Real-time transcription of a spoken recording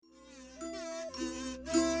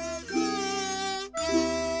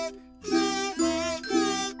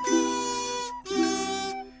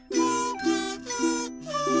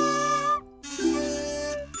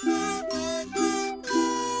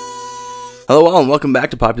Hello all, and welcome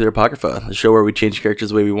back to Popular Apocrypha, the show where we change characters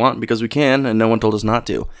the way we want because we can, and no one told us not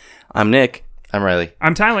to. I'm Nick. I'm Riley.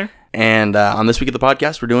 I'm Tyler. And on this week of the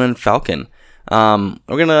podcast, we're doing Falcon. We're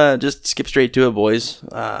going to just skip straight to it, boys.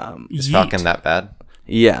 Is Falcon that bad?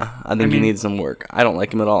 Yeah, I think he needs some work. I don't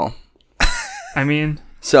like him at all.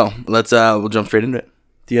 So, let's we'll jump straight into it.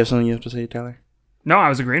 Do you have something you have to say, Tyler? No, I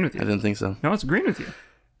was agreeing with you. I didn't think so. No, I was agreeing with you.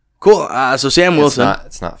 Cool. So Sam Wilson.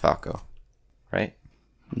 It's not Falco, right?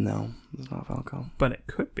 No, it's not Falco. But it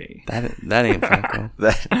could be. That ain't Falco.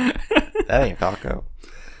 that ain't Falco.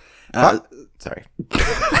 Sorry. Do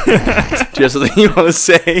you have something you want to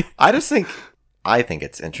say? I think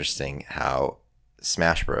it's interesting how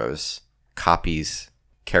Smash Bros. Copies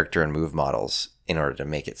character and move models in order to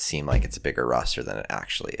make it seem like it's a bigger roster than it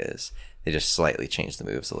actually is. They just slightly change the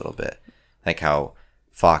moves a little bit. Like how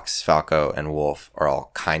Fox, Falco, and Wolf are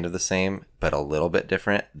all kind of the same, but a little bit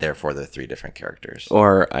different. Therefore, they're three different characters.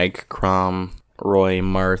 Or Ike, Crom, Roy,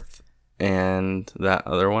 Marth, and that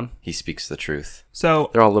other one. He speaks the truth. So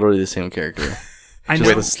They're all literally the same character. I Just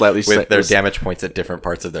know. with slightly With their damage points at different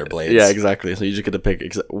parts of their blades. Yeah, exactly. So you just get to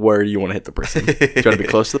pick where you want to hit the person. Do you want to be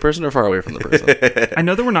close to the person or far away from the person? I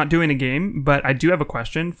know that we're not doing a game, but I do have a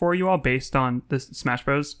question for you all based on this Smash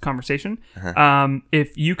Bros. Conversation.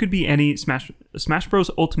 If you could be any Smash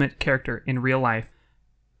Bros. Ultimate character in real life,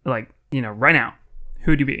 like, right now,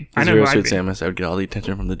 who'd you be? I know who I'd be. Samus, I would get all the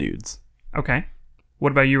attention from the dudes. Okay.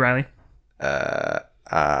 What about you, Riley?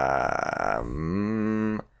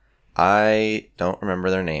 I don't remember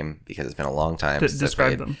their name because it's been a long time since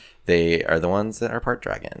Describe I played. them. They are the ones that are part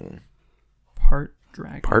dragon. Part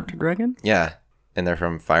dragon. Part dragon? Yeah, and they're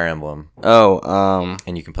from Fire Emblem. Oh,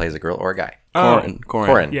 And you can play as a girl or a guy.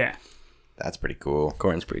 Corrin. Yeah. That's pretty cool.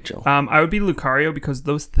 Corrin's pretty chill. I would be Lucario because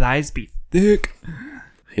those thighs be thick.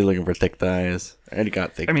 He's looking for thick thighs. I already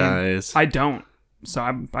got thick thighs. I don't. So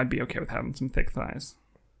I'd be okay with having some thick thighs.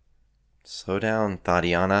 Slow down,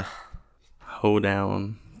 Tatiana.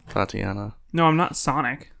 Hoedown, Tatiana. No, I'm not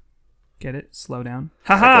Sonic. Get it? Slow down.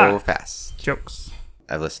 Go Haha! fast. Jokes.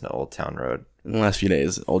 I've listened to Old Town Road. In the last few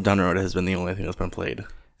days, Old Town Road has been the only thing that's been played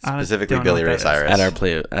Specifically don't know Billy what Ray that is.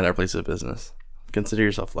 Cyrus. at our place of business. Consider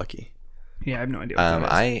yourself lucky. Yeah, I have no idea what that is.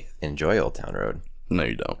 I enjoy Old Town Road. No,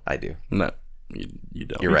 you don't. I do. No, you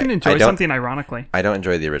don't. You're You right. can I enjoy don't- something ironically. I don't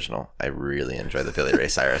enjoy the original. I really enjoy the Billy Ray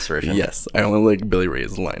Cyrus version. Yes, I only like Billy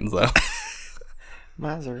Ray's lines though.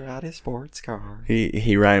 Maserati sports car.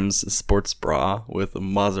 He rhymes sports bra with a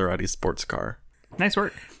Maserati sports car. Nice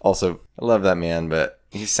work. Also, I love that man, but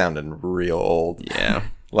he's sounding real old. Yeah,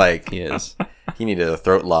 Like he is. he needed a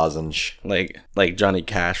throat lozenge, like Johnny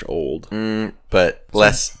Cash old, but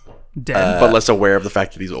less. Dead. but less aware of the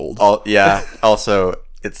fact that he's old. Also,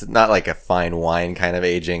 it's not like a fine wine kind of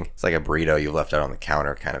aging. It's like a burrito you left out on the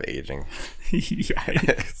counter kind of aging.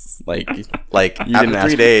 Yikes. Like You after didn't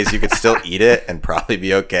 3 ask- daed, you could still eat it and probably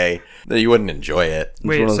be okay. You wouldn't enjoy it. one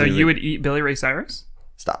Wait, of so those you that- would eat Billy Ray Cyrus?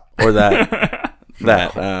 Stop. Or that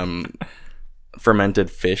fermented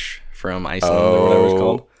fish from Iceland or whatever it's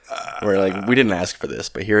called. Where like we didn't ask for this,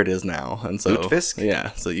 but here it is now, and so Lutefisk?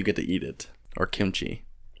 yeah, so you get to eat it. Or kimchi.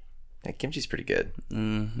 Yeah, kimchi's pretty good.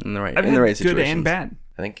 In the right I've in the had right good situations. and bad.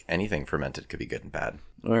 I think anything fermented could be good and bad.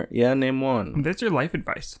 Or yeah, name one. That's your life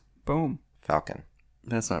advice. Boom. Falcon.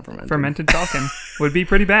 That's not fermented. Fermented falcon would be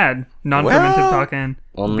pretty bad. Non-fermented Well, falcon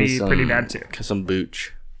would Only be pretty bad too. Some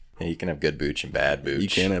booch. Yeah, you can have good booch and bad booch. You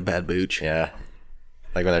can have bad booch. Yeah.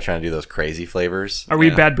 Like when they're trying to do those crazy flavors. Are we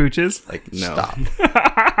Yeah. bad booches? Like, No. stop.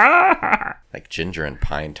 Like ginger and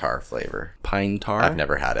pine tar flavor. Pine tar. I've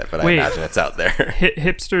never had it, but Wait. I imagine it's out there.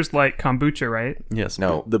 Hipsters like kombucha, right? Yes.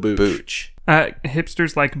 No, the booch. booch.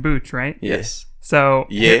 Hipsters like booch, right? Yes. So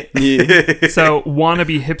Yeah. so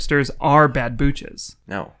wannabe hipsters are bad booches.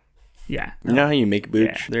 No. Yeah. You know how you make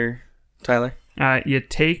booch Yeah. there, Tyler? You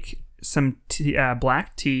take some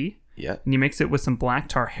black tea Yeah. and you mix it with some black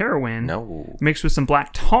tar heroin. No. Mixed with some black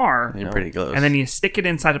tar. You're pretty close. And then you stick it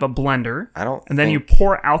inside of a blender. I don't And then you think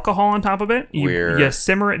pour alcohol on top of it. we're You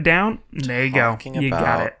simmer it down. There you go. talking You about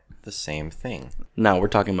got it. the same thing. No, we're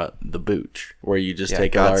talking about the booch, where you just Yeah,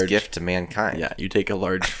 take God's a large gift to mankind. Yeah, you take a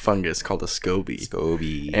large fungus called a SCOBY,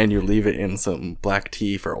 Scoby. and you leave it in some black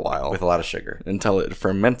tea for a while With a lot of sugar. until it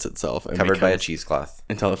ferments itself and Covered by a becomes- cheesecloth.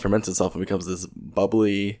 until it ferments itself and becomes this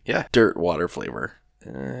bubbly Yeah. dirt water flavor.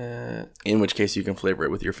 Uh, In which case you can flavor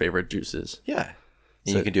it with your favorite juices, yeah.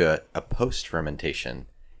 So- You can do a post fermentation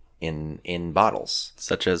in bottles.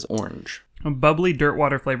 such as orange. A bubbly dirt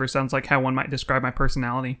water flavor sounds like how one might describe my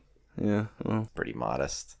personality. Yeah, well, Pretty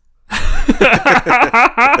modest.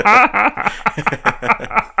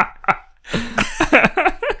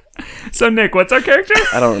 So, Nick, what's our character?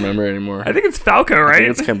 I don't remember anymore. I think it's Falco, right?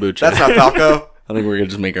 I think it's kombucha. That's not Falco. I think we're gonna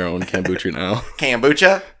just make our own kombucha now.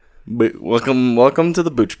 Kombucha? Welcome to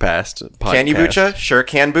the Booch Past podcast. Can you boocha? Sure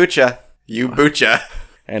can boocha. You boocha.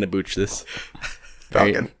 And a booch this.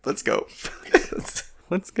 Falcon. Right. Let's go.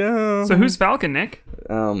 Let's go. So who's Falcon, Nick?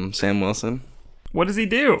 Sam Wilson. What does he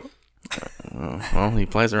do? Well, he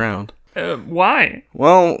flies around. Why?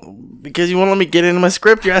 Well, because you won't let me get into my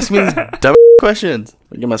script. You're asking me these dumb questions.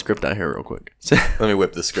 Let me get my script out here real quick. Let me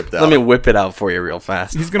whip the script out. Let me whip it out for you real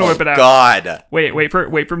fast. He's gonna whip it out. God. Wait for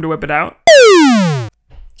him to whip it out.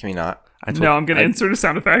 Can we not? I'm gonna insert a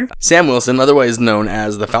sound effect. Sam Wilson, otherwise known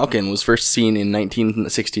as the Falcon, was first seen in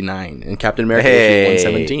 1969 in Captain America issue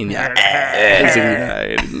 117.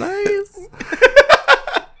 Yeah. Nice.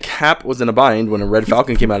 Cap was in a bind when a red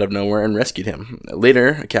falcon came out of nowhere and rescued him.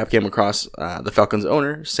 Later, Cap came across the Falcon's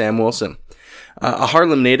owner, Sam Wilson. A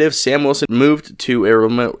Harlem native, Sam Wilson moved to a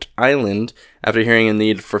remote island after hearing a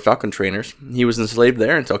need for falcon trainers. He was enslaved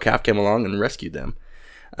there until Cap came along and rescued them.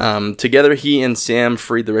 Together, he and Sam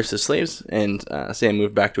freed the rest of the slaves, and Sam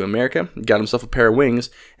moved back to America, got himself a pair of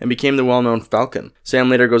wings, and became the well-known Falcon.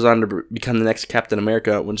 Sam later goes on to become the next Captain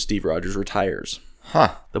America when Steve Rogers retires.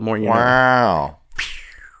 Huh. The more you know. Wow.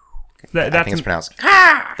 I think it's pronounced.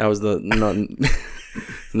 That was the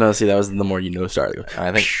no. See, that was the more you know. Sorry.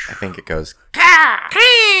 I think it goes.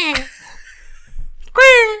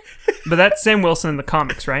 But that's Sam Wilson in the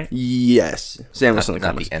comics, right? Yes, Sam Wilson in the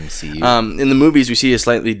Not comics. the MCU. In the movies, we see a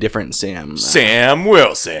slightly different Sam. Sam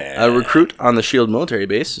Wilson. A recruit on the S.H.I.E.L.D. military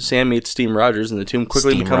base, Sam meets Steve Rogers, and the two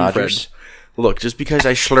quickly Steve become Rogers? friends. Look, just because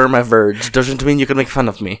I slur my words doesn't mean you can make fun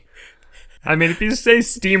of me. I mean, if you say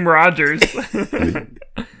Steam Rogers.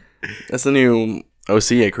 That's the new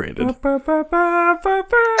OC I created.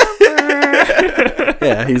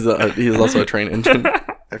 Yeah, he's also a train engine.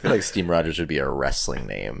 I feel like Steam Rogers would be a wrestling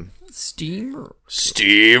name. Steam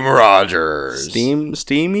Rogers. Steam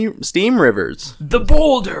Rivers. The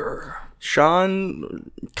Boulder.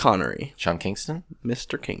 Sean Connery. Sean Kingston?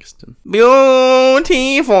 Mr. Kingston.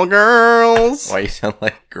 Beautiful girls. Why you sound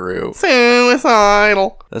like Gru?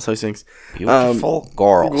 Suicidal. That's how he sings. Beautiful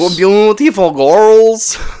girls. Beautiful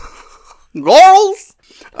girls. Girls.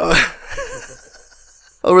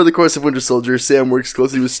 Over the course of Winter Soldier, Sam works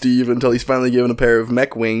closely with Steve until he's finally given a pair of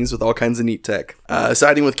mech wings with all kinds of neat tech.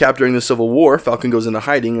 Siding with Cap during the Civil War, Falcon goes into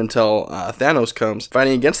hiding until Thanos comes.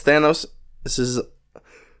 Fighting against Thanos,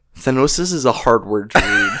 Thanos is a hard word to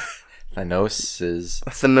read.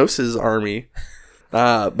 Thanos' army.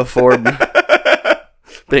 Before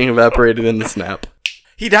being evaporated in the snap.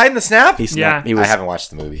 He died in the snap? He snapped. Yeah. I haven't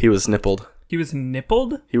watched the movie. He was snippled. He was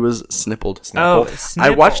nippled? He was snippled. Oh, I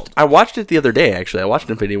watched it the other day. Actually, I watched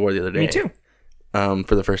Infinity War the other day. Me too.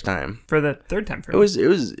 For the first time. For the third time. It was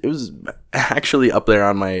actually up there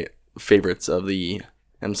on my favorites of the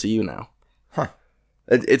MCU now. Huh.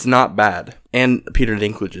 It's not bad, and Peter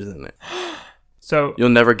Dinklage is in it. So You'll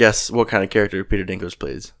never guess what kind of character Peter Dinklage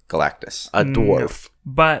plays. Galactus. A dwarf.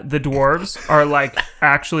 but the dwarves are like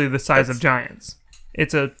actually the size of giants.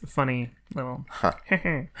 It's a funny little.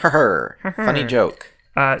 Funny joke.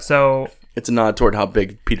 So It's a nod toward how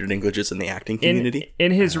big Peter Dinklage is in the acting community.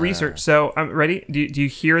 in his research. So I'm ready. Do you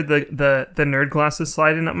hear the nerd glasses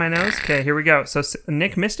sliding up my nose? Okay, here we go. So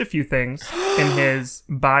Nick missed a few things in his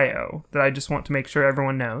bio that I just want to make sure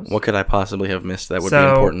everyone knows. What could I possibly have missed that would be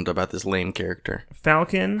important about this lame character?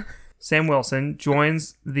 Falcon Sam Wilson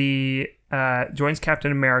joins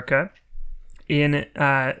Captain America in in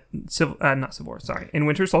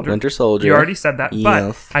Winter Soldier. Winter Soldier. You already said that,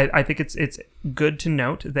 Yes. but I think it's good to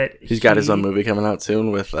note that He's got his own movie coming out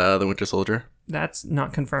soon with the Winter Soldier. That's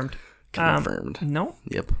not confirmed. Confirmed. No.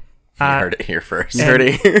 Yep. You heard it here first. You heard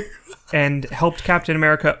it here. And helped Captain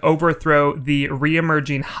America overthrow the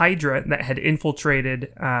re-emerging Hydra that had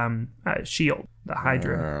infiltrated S.H.I.E.L.D., the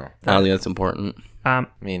Hydra. I don't think that's important. I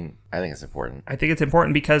mean, I think it's important. I think it's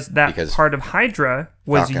important because part of Hydra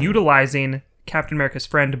was Falcon. utilizing Captain America's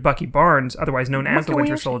friend Bucky Barnes, otherwise known as the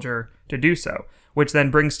Winter Soldier, to do so, which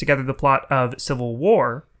then brings together the plot of Civil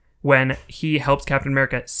War when he helps Captain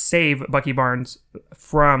America save Bucky Barnes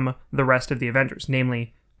from the rest of the Avengers,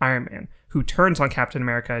 namely Iron Man, who turns on Captain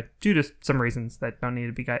America due to some reasons that don't need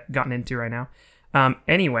to be gotten into right now.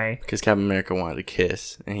 Anyway. Because Captain America wanted to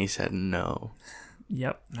kiss, and he said no.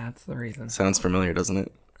 Yep, that's the reason. Sounds familiar, doesn't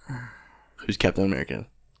it? Who's Captain America?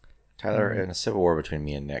 Tyler, in a civil war between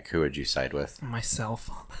me and Nick, who would you side with? Myself.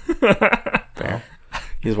 Fair.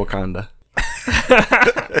 He's Wakanda.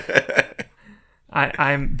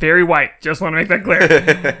 I'm very white. Just want to make that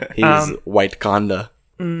clear. He's White Conda.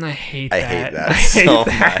 I hate that. I hate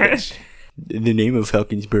that so much. The name of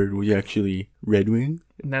Falcon's bird was actually Redwing.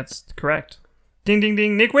 That's correct. Ding, ding,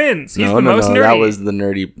 ding. Nick wins. He's the most nerdy. That was the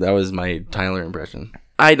nerdy. That was my Tyler impression.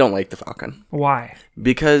 I don't like the Falcon. Why?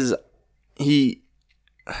 Because he...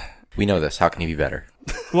 We know this. How can he be better?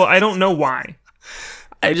 Well, I don't know why.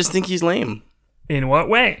 I just think he's lame. In what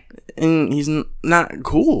way? And he's not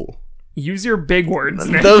cool. Use your big words,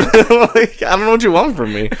 Nick. Like, I don't know what you want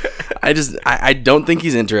from me. I don't think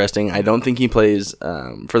he's interesting. I don't think he plays,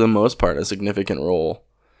 for the most part, a significant role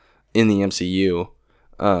in the MCU.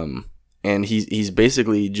 And he's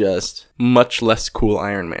basically just much less cool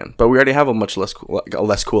Iron Man. But we already have a much less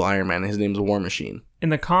cool Iron Man. His name's War Machine. In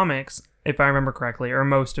the comics, if I remember correctly, or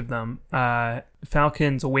most of them,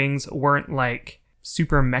 Falcon's wings weren't like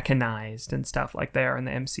super mechanized and stuff like they are in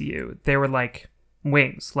the MCU. They were like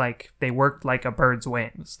wings, like they worked like a bird's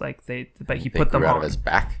wings, like but he put them out on of his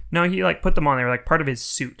back. No, he like put them on. They were like part of his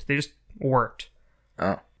suit. They just worked.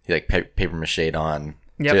 Oh, he like paper mache on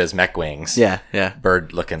Yep. to his mech wings. Yeah.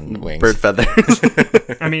 Bird looking wings. Bird feathers.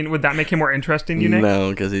 I mean, would that make him more interesting, you Nick?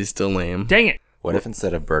 No, because he's still lame. Dang it. What if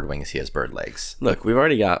instead of bird wings he has bird legs? Look, we've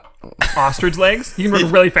already got... Ostrich legs? He can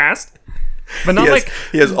run really fast. But not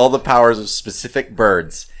He has all the powers of specific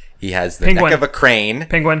birds. He has the Penguin. neck of a crane,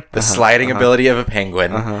 penguin. the sliding ability of a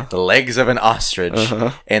penguin, the legs of an ostrich,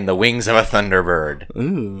 and the wings of a thunderbird.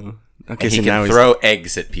 Ooh. Okay, And he so now can throw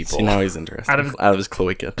eggs at people. See, now he's interested. Out Out of his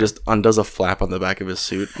cloaca. Just undoes a flap on the back of his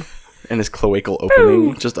suit, and his cloacal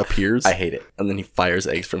opening just appears. I hate it. And then he fires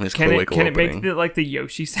eggs from his Can cloacal it opening. make like the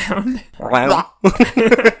Yoshi sound?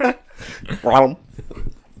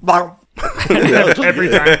 Every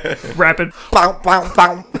time. Rapid.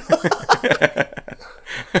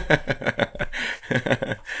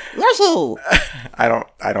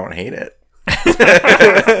 I don't hate it.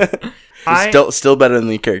 Still better than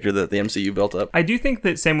the character that the MCU built up. I do think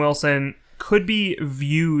that Sam Wilson could be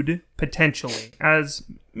viewed potentially as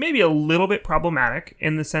maybe a little bit problematic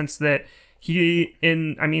in the sense that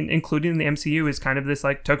including the MCU, is kind of this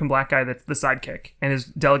like token black guy that's the sidekick and is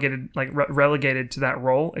delegated, like relegated to that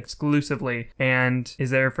role exclusively, and is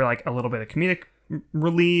there for like a little bit of comedic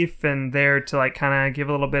relief and there to like kind of give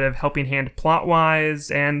a little bit of helping hand plot wise,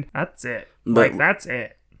 and that's it. But that's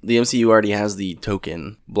it. The MCU already has the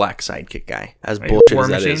token black sidekick guy, as Like bullshit War as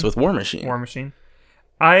that Machine? is with War Machine. War Machine.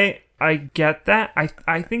 I get that.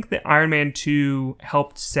 I think that Iron Man 2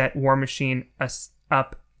 helped set War Machine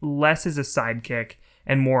up less as a sidekick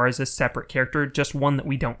and more as a separate character, just one that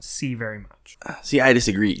we don't see very much. See, I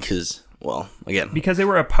disagree because, well, again, Because they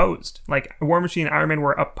were opposed. Like, War Machine and Iron Man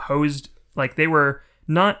were opposed. Like, they were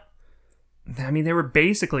not... I mean, they were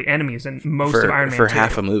basically enemies in most of Iron Man 2. for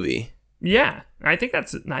half a movie. Yeah, I think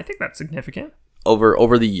that's significant.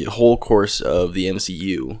 Over the whole course of the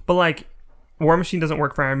MCU. But, like, War Machine doesn't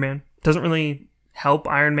work for Iron Man. Doesn't really help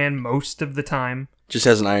Iron Man most of the time. Just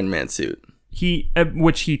has an Iron Man suit.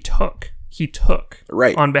 Which he took.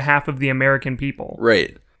 Right. On behalf of the American people.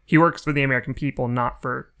 Right. He works for the American people, not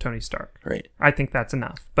for Tony Stark. Right. I think that's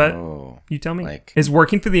enough. But you tell me. like- Is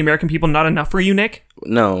working for the American people not enough for you, Nick?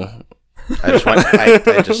 No.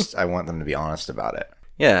 I want them to be honest about it.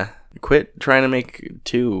 Yeah. Quit trying to make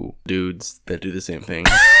two dudes that do the same thing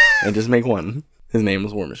and just make one. His name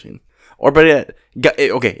is War Machine. Okay,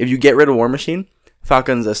 if you get rid of War Machine,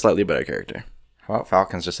 Falcon's a slightly better character. How about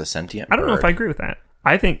Falcon's just a sentient I don't know bird? if I agree with that.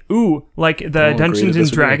 I think, like the agree Dungeons to and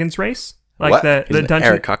disagree. Dragons race. Like What? the He's dungeon.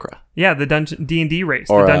 Eric Cockra. Yeah, the dungeon D&D race.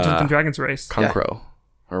 Or, The Dungeons and Dragons race. Concro.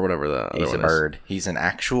 Or whatever the other He's a one is. bird. He's an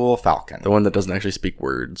actual falcon. The one that doesn't actually speak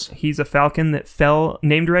words. He's a falcon that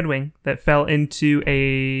named Redwing, that fell into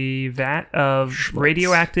a vat of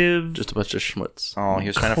radioactive Just a bunch of schmutz. Oh, he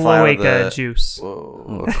was trying to fly out of cloaca the... juice.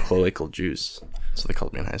 Oh, cloacal juice. That's what they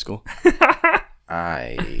called me in high school.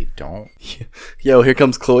 I don't... Yo, here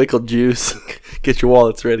comes cloacal juice. Get your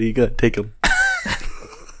wallets ready. You gotta take them.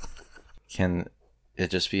 Can it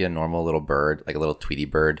just be a normal little bird, like a little Tweety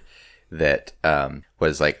bird that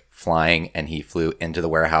was like flying, and he flew into the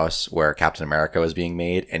warehouse where Captain America was being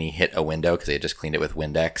made, and he hit a window because they had just cleaned it with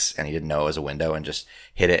Windex, and he didn't know it was a window, and just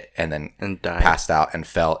hit it, and then died. passed out and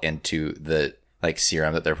fell into the like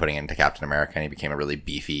serum that they're putting into Captain America, and he became a really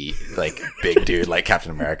beefy, like big dude, like Captain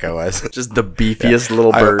America was. Just the beefiest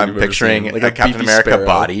little bird. I'm you've ever picturing seen. like a Captain beefy America sparrow.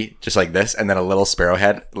 body, just like this, and then a little sparrow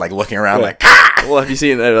head, like looking around, like Well, have you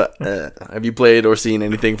seen? Have you played or seen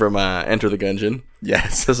anything from Enter the Gungeon?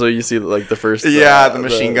 yes, So you see like the first. the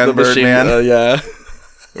machine gun bird man. Yeah.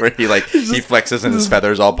 where he like he flexes and his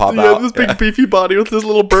feathers all pop Yeah, out. this big beefy body with this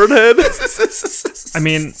little bird head. I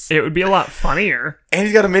mean, it would be a lot funnier. And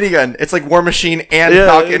he's got a minigun. It's like War Machine and Yeah,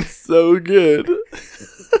 Falcon. it's so good.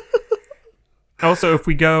 Also, if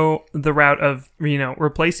we go the route of,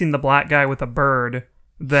 replacing the black guy with a bird,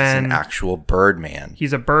 He's then an actual Birdman.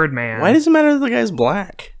 he's a bird man. Why does it matter that the guy's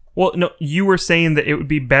black? Well, no, you were saying that it would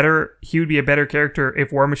be better, he would be a better character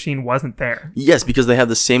if War Machine wasn't there. Yes, because they have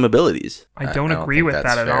the same abilities. I I don't don't agree think with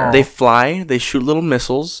that's that at fair. all. They fly, they shoot little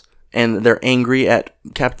missiles, and they're angry at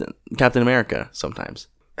Captain America sometimes.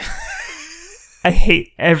 I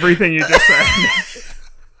hate everything you just said.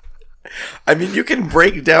 I mean, you can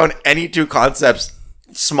break down any two concepts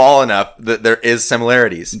small enough that there is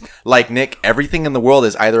similarities. Like, Nick, everything in the world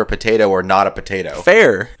is either a potato or not a potato.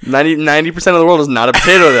 Fair. 90% of the world is not a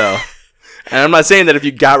potato, though. And I'm not saying that if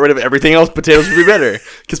you got rid of everything else, potatoes would be better.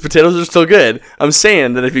 Because potatoes are still good. I'm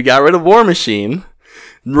saying that if you got rid of War Machine,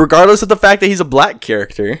 regardless of the fact that he's a black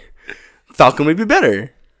character, Falcon would be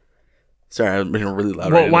better. Sorry, I'm being really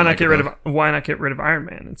loud. Well, right why into not the microphone. why not get rid of Iron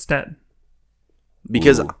Man instead?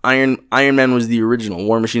 Because Iron Man was the original.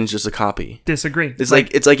 War Machine is just a copy. Disagree. It's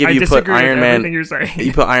like if I you put disagree with Iron everything Man, you're saying.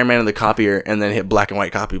 you put Iron Man in the copier and then hit black and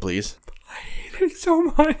white copy, please. so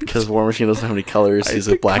much. Because War Machine doesn't have any colors. He's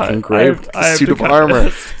have a to black cut- and gray I have suit to of cut armor.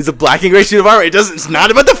 this. He's a black and gray suit of armor. It's not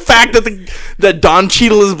about the fact that Don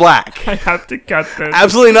Cheadle is black. I have to cut this.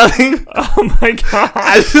 Absolutely nothing. Oh my god.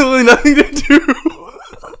 Absolutely nothing to do.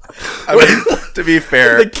 I mean, to be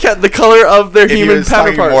fair, The color of their if he human was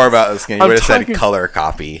talking counterparts. more about this game, you I'm would have said talking- color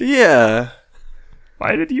copy. Yeah.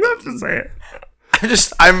 Why did you have to say it?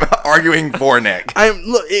 I'm arguing for Nick.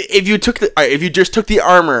 Look, if you just took the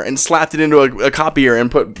armor and slapped it into a copier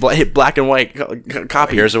and hit black and white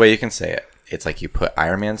copy. Here's the way you can say it. It's like you put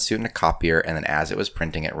Iron Man's suit in a copier, and then as it was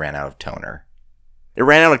printing, it ran out of toner. It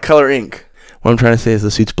ran out of color ink. What I'm trying to say is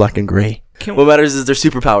the suit's black and gray. What matters is their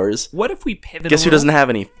superpowers. What if we pivot Guess a who little? doesn't have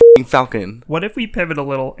any? F***ing Falcon. What if we pivot a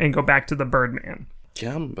little and go back to the Birdman?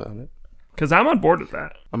 Yeah, I'm about it. Because I'm on board with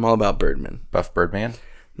that. I'm all about Birdman. Buff Birdman?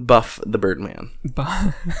 Buff the Birdman.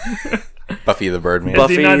 Buffy the Birdman. Is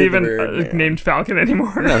he not the even Birdman. named Falcon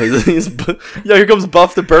anymore? No, yo, here comes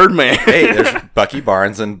Buff the Birdman. Hey, there's Bucky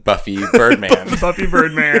Barnes and Buffy Birdman. Buffy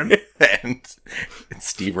Birdman. and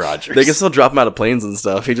Steve Rogers. They can still drop him out of planes and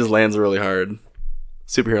stuff. He just lands really hard.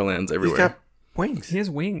 Superhero lands He's everywhere. got wings. He has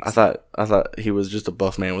wings. I thought he was just a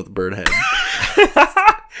buff man with a bird head.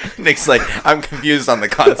 Nick's like, I'm confused on the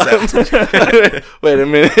concept. Wait a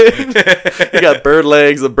minute. He got bird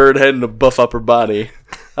legs, a bird head, and a buff upper body.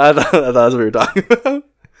 I thought that's what we were talking about.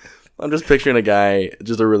 I'm just picturing a guy,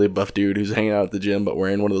 just a really buff dude who's hanging out at the gym but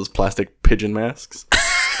wearing one of those plastic pigeon masks.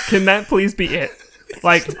 Can that please be it?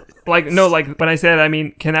 Like when I said, I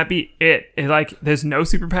mean, can that be it? Like, there's no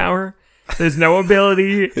superpower, there's no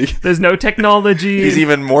ability, there's no technology. He's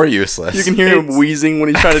even more useless. You can hear him wheezing when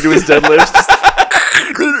he's trying to do his deadlifts.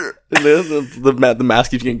 And the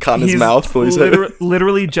mask keeps getting caught in his mouth. When he's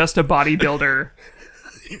literally just a bodybuilder.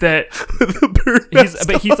 That the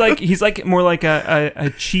bird he's like more like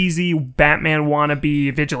a cheesy Batman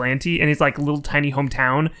wannabe vigilante, and he's like a little tiny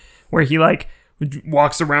hometown where he like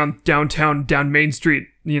walks around downtown, down Main Street,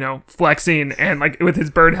 flexing and like with his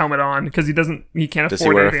bird helmet on because he can't Does he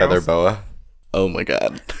afford wear a anything feather else. boa? Oh my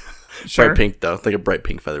god. Sure. Bright pink though, like a bright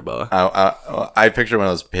pink feather boa. I picture one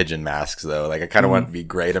of those pigeon masks though. Like I kind of want it to be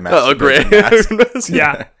gray to match. Oh, the great. pigeon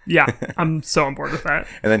mask. Yeah, I'm so on board with that.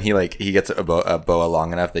 And then he gets a boa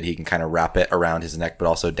long enough that he can kind of wrap it around his neck, but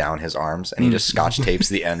also down his arms, and he just scotch tapes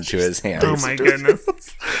the end to his hands. Oh my goodness.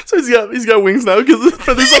 So he's got wings now because of the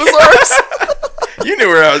feathers on his arms. You knew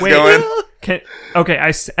where I was Wait. going. Okay,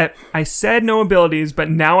 I said no abilities, but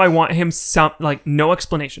now I want him no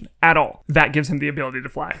explanation at all. That gives him the ability to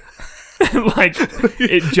fly. Like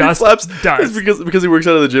it just flaps. does. It's because he works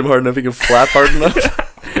out of the gym hard enough, he can flap hard enough.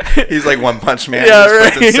 He's like One Punch Man. Yeah, He just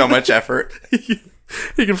puts in right. so much effort.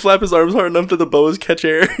 He can flap his arms hard enough that the boas catch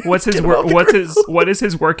air. What is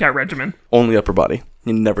his workout regimen? Only upper body.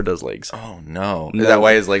 He never does legs. Oh no! Is that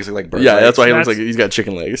why his legs look like bird Yeah, legs? that's why he looks That's- like he's got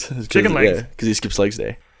chicken legs. Chicken legs. Yeah, because he skips legs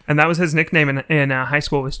day. And that was his nickname in high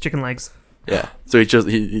school was Chicken Legs. Yeah. So he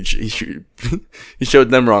showed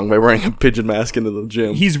them wrong by wearing a pigeon mask into the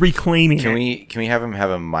gym. He's reclaiming Can it. we have him have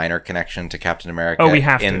a minor connection to Captain America? Oh, we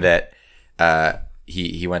have in to. that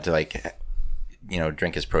he went to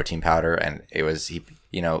drink his protein powder, and it was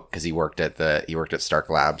because he worked at Stark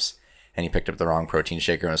Labs, and he picked up the wrong protein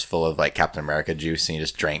shaker and it was full of like Captain America juice, and he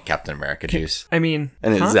just drank Captain America juice. I mean,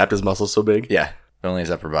 and it zapped his muscles so big. Yeah, but only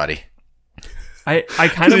his upper body. I kind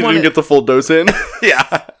Because of he want didn't get the full dose in.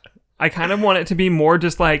 Yeah. I kind of want it to be more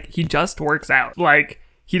just like he just works out. Like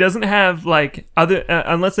he doesn't have like other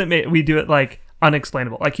unless we do it like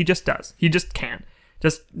unexplainable. Like he just does. He just can.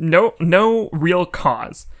 Just no real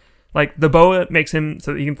cause. Like the boa makes him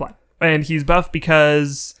so that he can fly. and he's buff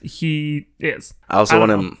because he is. I also don't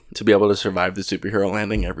want know. him to be able to survive the superhero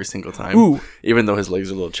landing every single time. Ooh. Even though his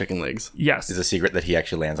legs are little chicken legs. Yes. Is a secret that he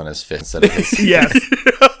actually lands on his fist instead of his... Yes.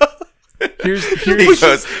 Here's He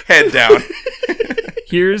goes head down.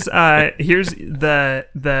 here's the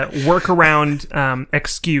workaround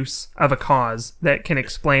excuse of a cause that can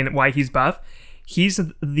explain why he's buff. He's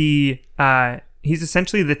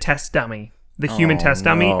essentially the test dummy, the human test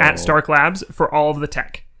dummy at Stark Labs for all of the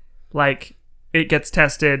tech. Like, it gets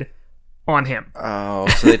tested on him. Oh,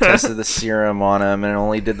 so they tested the serum on him and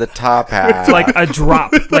only did the top half. It's like a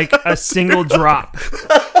drop, like a single drop.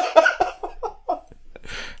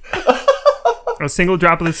 A single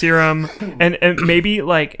drop of the serum, and maybe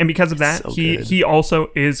like, and because of that, So he good. he also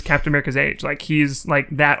is Captain America's age. Like, he's like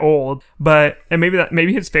that old, but and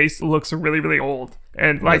maybe his face looks really really old,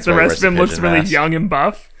 and like That's the why he rest wears of him the looks pigeon really mask. young and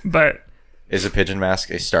buff. But Is a pigeon mask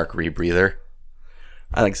a Stark rebreather?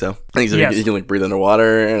 I think so. I think so. Yes. He can like breathe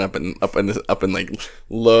underwater and up in like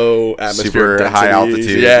low atmosphere, Super high densities.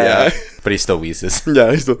 altitude. Yeah. But he still wheezes. Yeah.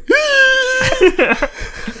 He's still.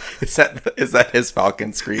 Is that his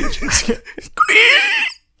Falcon screech?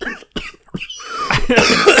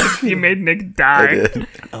 he made Nick die. did.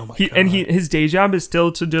 Oh my And his day job is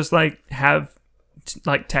still to just like have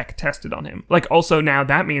like tech tested on him. Like, also now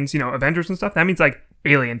that means, Avengers and stuff, that means like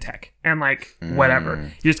alien tech and like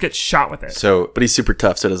whatever. You just get shot with it. So But he's super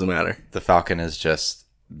tough, so it doesn't matter. the Falcon is just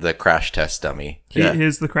the crash test dummy. He yeah.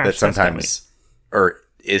 is the crash That test dummy. sometimes, or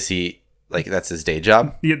is he like that's his day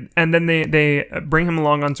job? Yeah, and then they bring him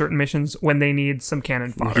along on certain missions when they need some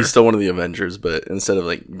cannon fodder. He's still one of the Avengers, but instead of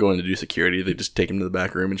like going to do security, they just take him to the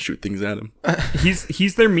back room and shoot things at him.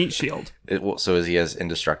 He's their meat shield. So is he as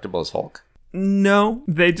indestructible as Hulk? No,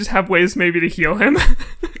 they just have ways maybe to heal him.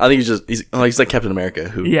 I think he's like Captain America,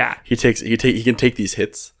 who Yeah. he can take these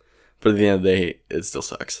hits, but at the end of the day, it still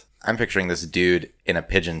sucks. I'm picturing this dude in a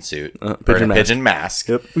pigeon suit or pigeon in a mask. pigeon mask.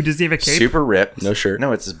 Yep. Who does he have a cape? Super ripped. No shirt.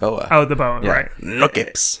 No, it's his boa. Oh, the bow, Yeah. right? No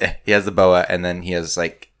capes. He has the boa, and then he has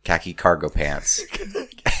like khaki cargo pants.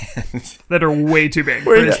 That are way too big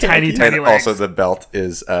for his tiny, tiny And legs. also the belt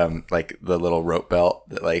is like the little rope belt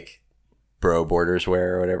that like bro boarders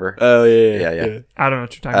wear or whatever. Oh yeah. Yeah. I don't know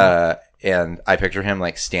what you're talking about. And I picture him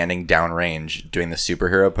like standing downrange doing the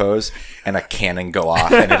superhero pose, and a cannon go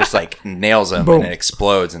off, and it just like nails him, Boom. and it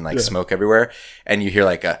explodes, and like smoke everywhere, and you hear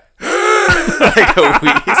like a like a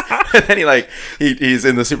wheeze, and then he's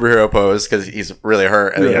in the superhero pose because he's really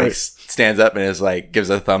hurt, and then he like stands up and is like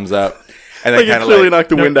gives a thumbs up, and then Like, it kind of clearly like knocked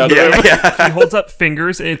the wind out of him. yeah. He holds up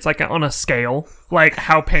fingers. It's like on a scale, like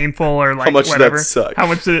how painful or like much did that whatever. suck? How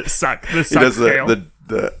much did it suck? The He suck does scale. the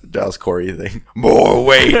Dallas Corey thing. More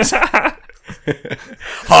weight,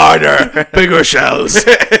 harder, bigger shells.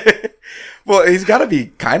 Well, he's got to be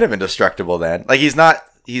kind of indestructible then. Like he's not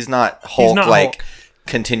Hulk. not like Hulk.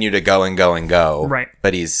 continue to go and go and go. Right.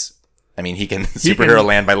 But he can superhero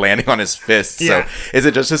land by landing on his fists. Yeah. So is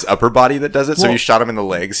it just his upper body that does it? So Well- you shot him in the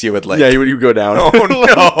legs, you would like. Yeah, he would go down. Oh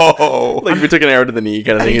no! Like if we took an arrow to the knee,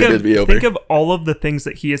 kind of thing, it'd be over. Think of all of the things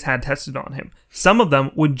that he has had tested on him. Some of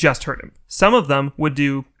them would just hurt him. Some of them would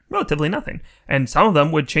do relatively nothing. And some of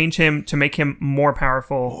them would change him to make him more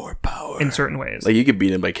powerful in certain ways. Like you could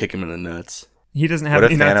beat him by kicking him in the nuts. He doesn't have What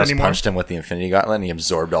if any nuts Thanos anymore. punched him with the Infinity Gauntlet and he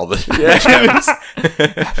absorbed all the?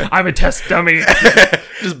 I'm a test dummy.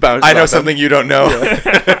 Just bounce. I know something you don't know.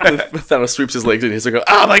 Thanos sweeps his legs and he's like,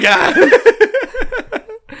 "Oh my god!"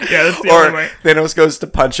 Yeah, that's the only Or way. Thanos goes to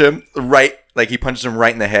punch him right, like he punches him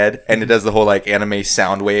right in the head, and it does the whole like anime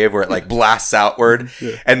sound wave where it like blasts outward,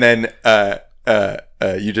 and then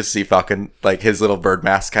you just see Falcon like his little bird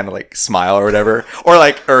mask kind of like smile or whatever, or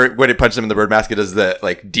when it punches him in the bird mask, it does the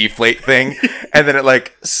like deflate thing, and then it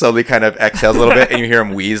like slowly kind of exhales a little bit, and you hear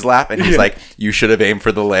him wheeze laugh, and he's like, "You should have aimed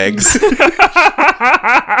for the legs,"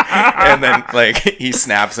 and then like he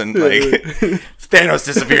snaps and like Thanos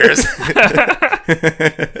disappears.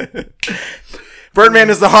 Birdman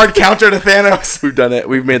is the hard counter to Thanos. We've done it.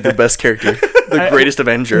 We've made the best character, the greatest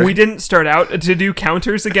Avenger. We didn't start out to do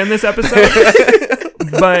counters again this episode,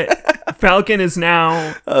 but Falcon is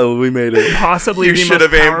now Oh, we made it. possibly You the should most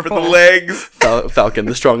have aimed for powerful. the legs. Falcon,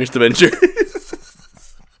 the strongest Avenger.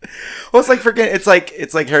 Well,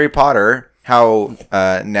 it's like Harry Potter. How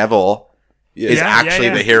Neville is Yeah, actually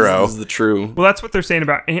yeah. the hero. This is the true. Well, that's what they're saying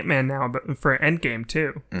about Ant-Man now, but for Endgame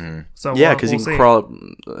too. Mm-hmm. So Yeah, we'll because he see. can crawl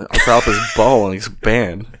up his ball and he's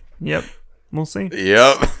banned. Yep, we'll see.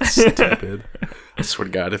 Yep. Stupid. I swear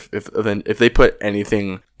to God, if they put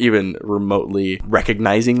anything even remotely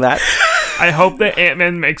recognizing that, I hope that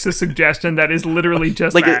Ant-Man makes a suggestion that is literally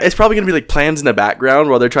just Like that. it's probably gonna be like plans in the background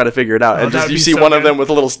while they're trying to figure it out, and that just would you be see so one of good. them with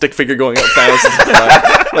a little stick figure going up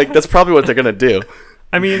fast. Like that's probably what they're gonna do.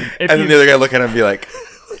 I mean, if And then you, the other guy look at him and be like,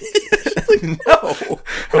 no.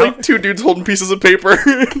 Or, like two dudes holding pieces of paper.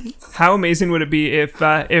 how amazing would it be if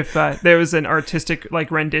there was an artistic like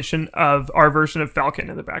rendition of our version of Falcon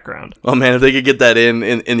in the background? Oh man, if they could get that in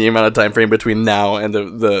the amount of time frame between now and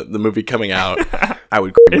the movie coming out, I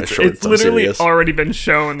would quit my shorts. It's I'm literally serious. already been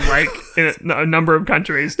shown like in a number of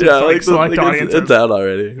countries to Yeah, like select audiences. it's out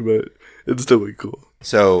already, but it'd still be cool.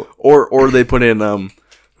 So Or they put in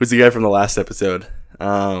who's the guy from the last episode?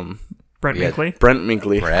 Brent Yeah. Minkley. Brent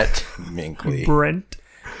Minkley. Brett Minkley. Brent.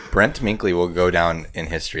 Minkley will go down in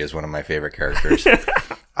history as one of my favorite characters.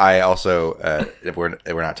 I also, we're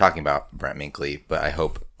not talking about Brent Minkley, but I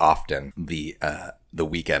hope often the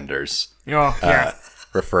Weekenders Oh yeah.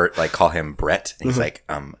 call him Brett. And he's like,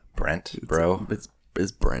 Brent, bro.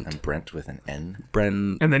 It's Brent. I'm Brent with an N.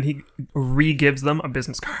 Brent And then he re-gives them a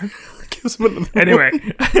business card. gives him another Anyway,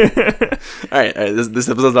 all right. This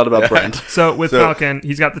episode's not about Brent. so with Falcon,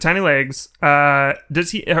 he's got the tiny legs.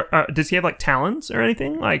 Does he have like talons or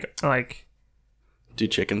anything? Like, Do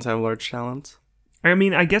chickens have large talons? I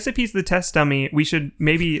mean, I guess if he's the test dummy, we should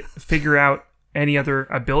maybe figure out any other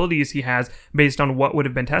abilities he has based on what would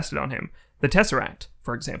have been tested on him. The Tesseract,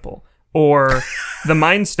 for example. Or the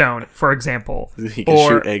Mind Stone, for example. He can or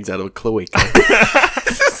shoot eggs out of a cloaca.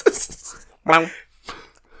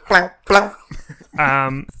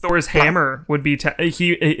 Thor's hammer would be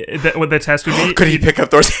what the test would be. Could he pick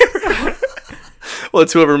up Thor's hammer? Well,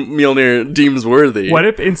 it's whoever Mjolnir deems worthy. What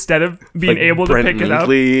if instead of being able to Brent pick it up,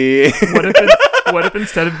 Minkley. what if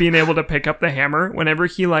instead of being able to pick up the hammer, whenever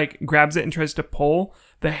he like grabs it and tries to pull,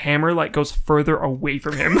 the hammer like goes further away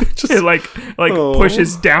from him, it like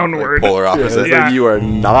pushes downward. Polar It's opposite. Yeah. like, you are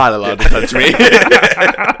not allowed to touch me.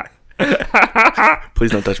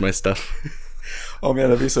 Please don't touch my stuff. Oh man,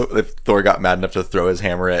 that'd be so. If Thor got mad enough to throw his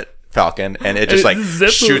hammer at Falcon, and it just It like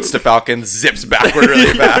zips- shoots to Falcon, zips backward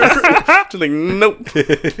really fast. Just like, nope.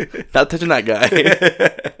 Not touching that guy.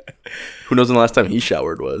 Who knows when the last time he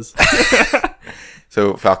showered was?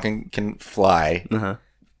 So Falcon can fly Uh-huh.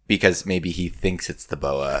 because maybe he thinks it's the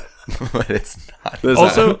boa, but it's not. There's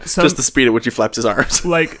Also, that. some- just the speed at which he flaps his arms.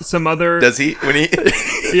 Like some other, Does he? When he?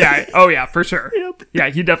 yeah, oh yeah, for sure. Yeah,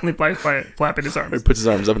 he definitely flapping his He arms. puts his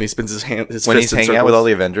arms up and he spins his hand. His When fist he's in hanging out with circles. all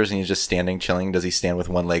the Avengers and he's just standing chilling, does he stand with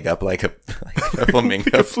one leg up like a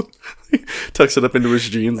flamingo? Tucks it up into his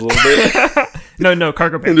jeans a little bit. No,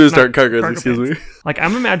 cargo pants. Into his not dark cargos, excuse pants. me. Like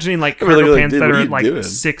I'm imagining like I mean, cargo like, pants dude, that what are are you like doing?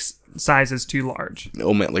 6 sizes too large.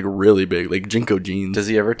 Oh man, like really big, like Jinko jeans. Does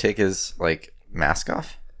he ever take his like mask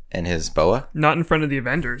off and his boa? Not in front of the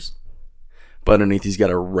Avengers. But underneath he's got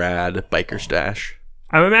a rad biker stash.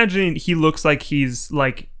 I'm imagining he looks like he's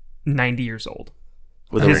like 90 years old.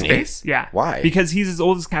 With His underneath? face, yeah. Why? Because he's as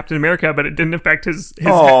old as Captain America, but it didn't affect his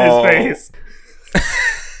Oh. face,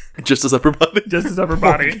 just his upper body. just his upper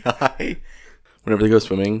body. Hi. Whenever they go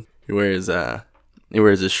swimming, he wears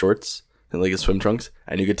his shorts and like his swim trunks,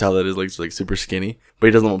 and you could tell that his legs are like super skinny. But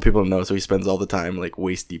he doesn't want people to know, so he spends all the time like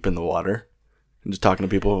waist deep in the water and just talking to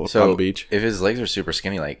people So on the beach. if his legs are super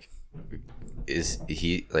skinny, like, is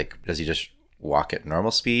he like? Does he just walk at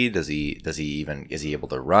normal speed? Is he able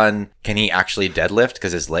to run? Can he actually deadlift?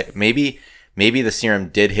 Because his leg, maybe the serum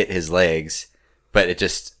did hit his legs, but it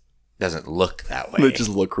just doesn't look that way. They just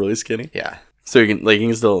look really skinny. Yeah. So he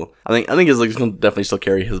can still. I think his legs can definitely still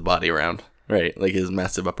carry his body around, right? Like his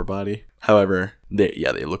massive upper body. However, they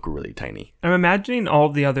look really tiny. I'm trying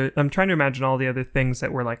to imagine all the other things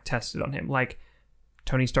that were like tested on him, like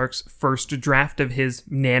Tony Stark's first draft of his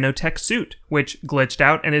nanotech suit, which glitched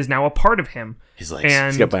out and is now a part of him. His legs.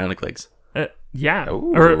 And He's got bionic legs. yeah,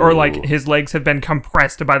 Ooh. or like his legs have been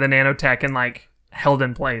compressed by the nanotech and like held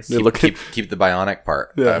in place. They look. Keep the bionic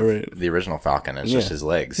part Yeah, of right. the original Falcon. It's just his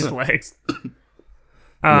legs. His legs.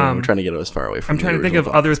 I'm trying to get as far away from. I'm trying the to think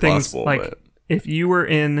original of other Falcon as things possible, like but- if you were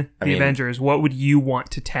in the mean- Avengers, what would you want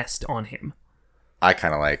to test on him? I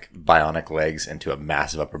kind of like bionic legs into a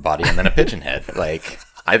massive upper body and then a pigeon head. Like,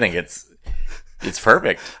 I think it's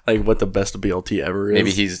perfect. like what the best BLT ever is.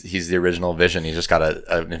 Maybe he's the original Vision. He's just got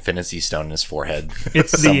an Infinity Stone in his forehead.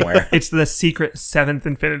 It's somewhere. it's the secret 7th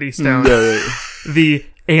Infinity Stone, Yeah, right. the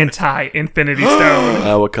anti-Infinity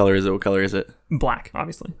Stone. What color is it? What color is it? Black,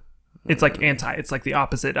 obviously. It's like anti. It's like the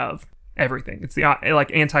opposite of everything. It's the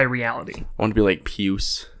like anti-reality. I want to be like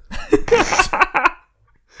puce.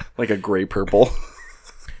 Like a gray purple.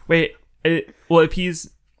 Wait, well, if he's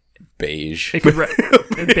beige. It could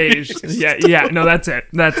beige. Yeah. No, that's it.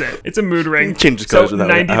 It's a mood ring. Changes So colors without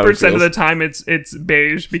how it 90% of the feels. time, it's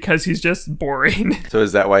beige because he's just boring. So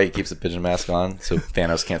is that why he keeps a pigeon mask on? So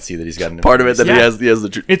Thanos can't see that he's got an Part of it that Yeah. he has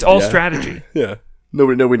the. It's all yeah. strategy. Yeah.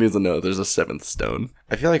 Nobody needs to know there's a seventh stone.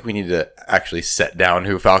 I feel like we need to actually set down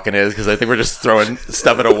who Falcon is because I think we're just throwing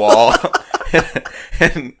stuff at a wall.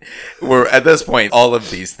 And we're at this point, all of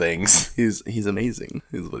these things. He's amazing.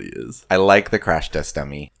 Is what he is. I like the crash test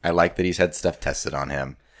dummy. I like that he's had stuff tested on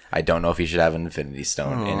him. I don't know if he should have an Infinity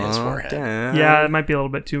Stone in his forehead. Dad. Yeah, it might be a little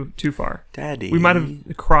bit too far. Daddy. We might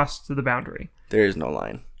have crossed the boundary. There is no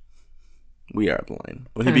line. We are the line.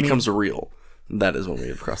 When I he mean- becomes real, that is when we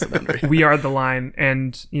have crossed the boundary. We are the line,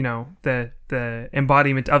 and the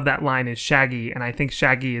embodiment of that line is Shaggy, and I think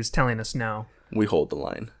Shaggy is telling us no. We hold the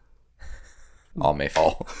line. All may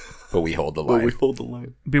fall, but we hold the But line. we hold the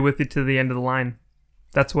line. Be with you to the end of the line.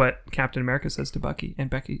 That's what Captain America says to Bucky, and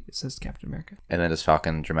Becky says to Captain America. And then does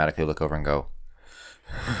Falcon dramatically look over and go,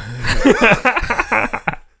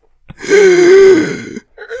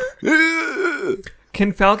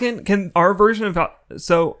 Can our version of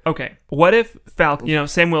what if Falcon,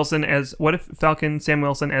 Sam Wilson Sam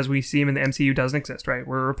Wilson as we see him in the MCU doesn't exist, right?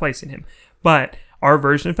 We're replacing him. But our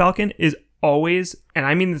version of Falcon is always, and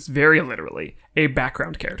I mean this very literally, a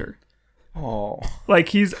background character. oh. Like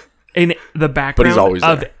he's in the background always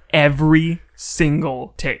of there. every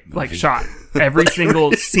single tape, like shot, every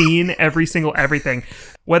single scene, every single everything.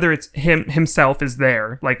 Whether it's himself is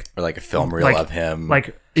there, like Or like a film reel Like- of him.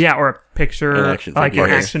 or a picture, An action like figure.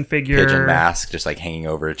 an action figure. pigeon mask just like hanging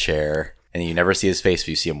over a chair. And you never see his face, but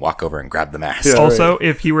you see him walk over and grab the mask. Yeah. Also,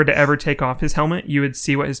 if he were to ever take off his helmet, you would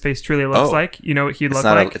see what his face truly looks Oh. like. You know what he'd It's look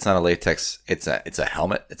not like? it's not a latex. It's a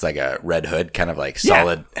helmet. It's like a red hood, kind of like Yeah.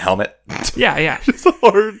 solid helmet. Yeah. Just a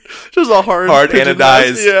hard Hard pigeon anodized.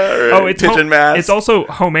 mask. Yeah, right. Oh, it's Pigeon mask. It's also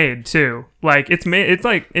homemade too. Like it's made.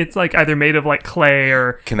 It's like either made of like clay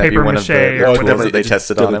or Can that be paper one mache of the- or Oh, whatever. definitely. They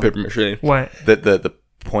tested on him. Paper mache. What? The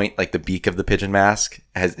point, like the beak of the pigeon mask,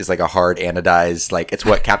 is like a hard anodized, like it's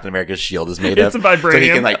what Captain America's shield is made It's of. a vibranium. So he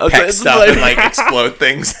can like Okay, peck it's stuff and vibranium. like explode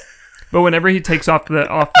things. But whenever he takes off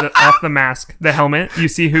off the mask, the helmet, you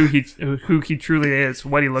see who he truly is,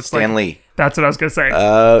 what he looks Stan like. Lee. That's what I was gonna say.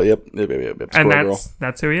 Yep. And Squirrel Girl.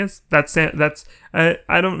 that's who he is.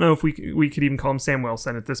 I don't know if we could even call him Sam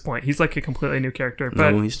Wilson at this point. He's like a completely new character,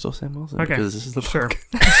 but No, he's still Sam Wilson. okay, Because this is the sure,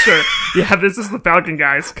 sure, yeah, this is the Falcon,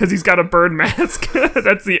 guys, because he's got a bird mask.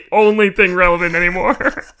 That's the only thing relevant anymore.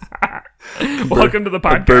 Welcome to the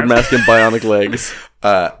podcast. bird mask and bionic legs.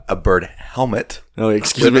 A bird helmet Oh,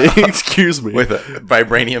 excuse me. Excuse me. with a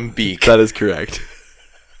vibranium beak. That is correct.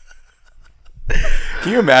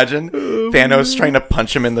 Can you imagine Thanos trying to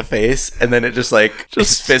punch him in the face and then it just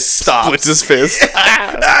his fist stops? Splits his fist.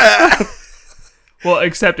 Well,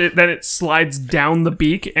 except then it slides down the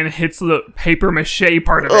beak and hits the paper mache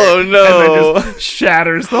part of it. Oh, no. And then just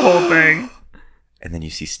shatters the whole thing. And then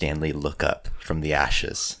you see Stanley look up from the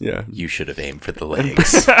ashes. Yeah. You should have aimed for the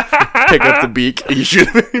legs. Pick up the beak. You shoot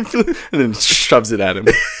him, and then shoves it at him.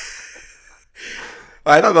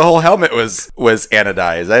 I thought the whole helmet was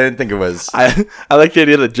anodized. I didn't think it was. I like the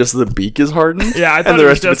idea that just the beak is hardened. Yeah, I thought and the it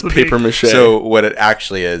was rest of it's just the paper beak. mache. So what it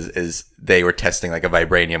actually is they were testing like a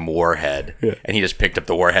vibranium warhead, Yeah. and he just picked up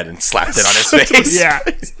the warhead and slapped it on his face. Yeah.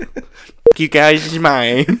 you guys is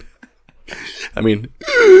mine. I mean,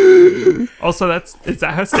 Also, is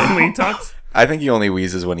that how Stan Lee talks? I think he only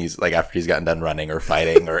wheezes when he's like after he's gotten done running or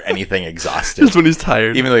fighting or anything exhausted. just when he's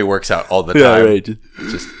tired. Even though he works out all the yeah, time, right.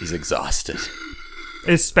 he's exhausted.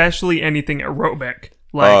 Especially anything aerobic,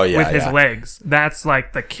 like with his yeah. legs. That's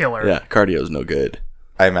like the killer. Yeah, cardio's no good.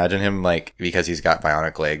 I imagine him like because he's got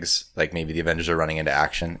bionic legs, like maybe the Avengers are running into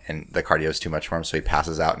action and the cardio is too much for him, so he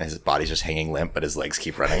passes out and his body's just hanging limp, but his legs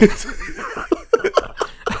keep running.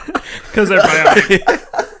 Because they're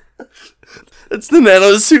bionic. It's the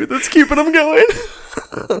nano suit that's keeping him going.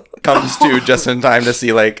 Comes to just in time to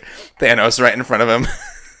see like Thanos right in front of him.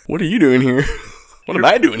 What are you doing here? What am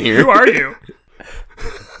I doing here? Who are you?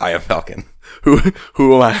 I am Falcon. Who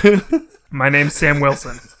am I? My name's Sam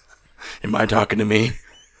Wilson. Am I talking to me?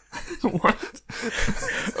 What?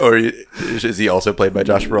 Or is he also played by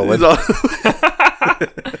Josh Brolin?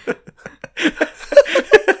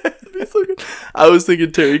 I was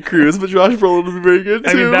thinking Terry Crews, but Josh Brolin would be very good too.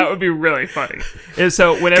 I mean, that would be really funny. And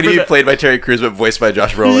so whenever Can he be played by Terry Crews but voiced by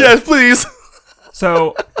Josh Brolin? Yes, please.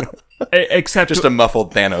 so except Just a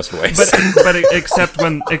muffled Thanos voice. but except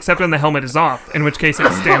when the helmet is off, in which case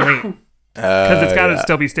it's Stan Lee. Because it's got to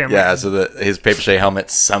still be Stan Lee. Yeah, so his papier-mâché helmet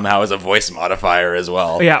somehow is a voice modifier as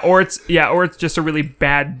well. Yeah, or it's just a really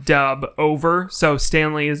bad dub over. So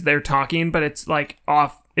Stanley is there talking, but it's like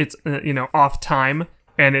off off time,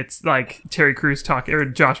 and it's like Terry Crews talking or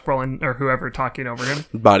Josh Brolin or whoever talking over him.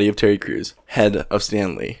 Body of Terry Crews, head of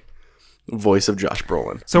Stan Lee, voice of Josh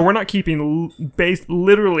Brolin. So we're not keeping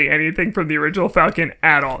literally anything from the original Falcon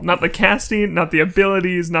at all. Not the casting, not the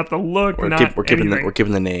abilities, not the look. We're keeping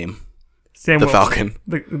the name. Sam the Wilson. Falcon.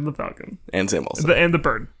 The Falcon. And Sam Wilson. And the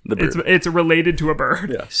bird. The bird. It's related to a bird.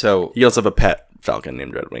 Yeah. So He also have a pet falcon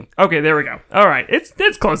named Redwing. Okay, there we go. All right. It's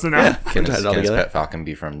close enough. can Tie his, it all can his together. pet falcon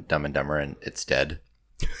be from Dumb and Dumber and it's dead?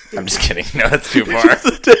 I'm just kidding. No, that's too far.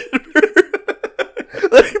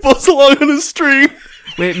 Then he pulls along on a string.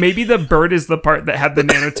 Wait, maybe the bird is the part that had the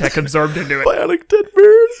nanotech absorbed into it. Bionic dead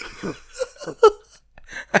bird.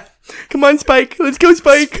 Come on, Spike. Let's go,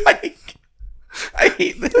 Spike. I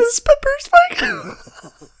hate this. This is Pepper Spike.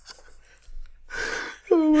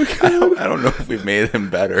 Oh my god. I don't know if we've made him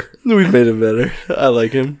better. We've made him better. I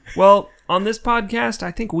like him. Well, on this podcast,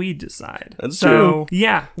 I think we decide. That's so, true.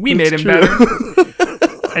 yeah, we made him true. better.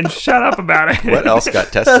 And shut up about it. What else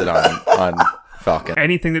got tested on Falcon?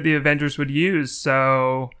 Anything that the Avengers would use.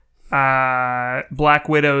 So, Black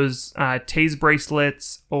Widow's tase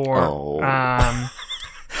bracelets or... Oh.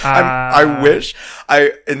 I wish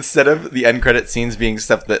instead of the end credit scenes being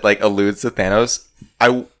stuff that like alludes to Thanos,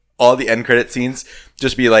 all the end credit scenes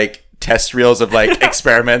just be like test reels of like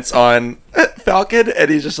experiments on Falcon, and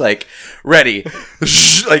he's just like ready,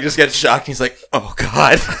 like just gets shocked. And he's like, oh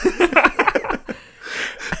god.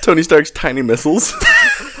 Tony Stark's tiny missiles.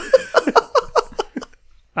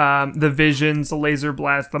 the Visions, the Laser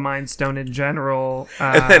Blast, the Mind Stone in general.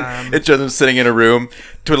 And then it shows him sitting in a room,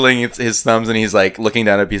 twiddling his thumbs, and he's like looking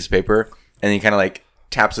down at a piece of paper, and he kind of like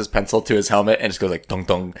taps his pencil to his helmet and just goes like dong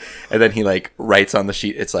dong, and then he like writes on the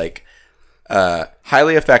sheet. It's like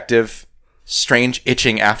highly effective, strange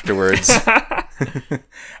itching afterwards.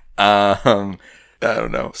 I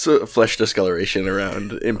don't know. So flesh discoloration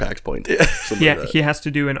around impact point. Yeah, like he has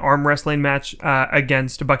to do an arm wrestling match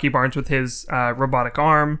against Bucky Barnes with his robotic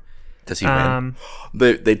arm. Does he win?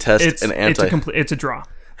 They test it's a draw.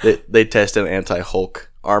 They test an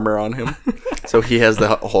anti-Hulk armor on him. So he has the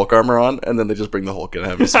Hulk armor on, and then they just bring the Hulk and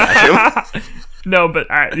have him smash him. No, but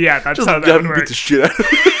that's just how that would work. Beat the shit out of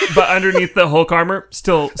him. But underneath the Hulk armor,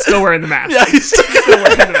 still wearing the mask. Yeah, he's still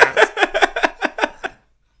wearing the mask.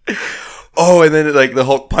 Oh, and then like the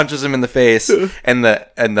Hulk punches him in the face, and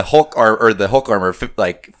the Hulk armor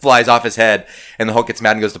like flies off his head, and the Hulk gets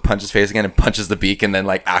mad and goes to punch his face again and punches the beak, and then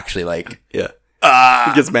like actually like he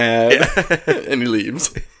gets mad and he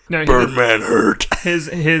leaves. No, Birdman hurt.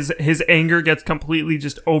 His anger gets completely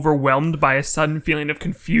just overwhelmed by a sudden feeling of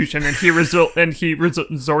confusion, and he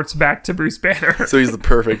resorts back to Bruce Banner. So he's the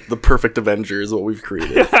perfect Avenger is what we've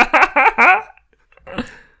created.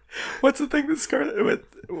 What's the thing that Scarlet?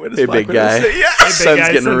 What is Hey, Black big Widow guy. say? Yeah. Hey, big Sun's guy,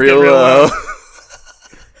 getting sun's real getting real low. low.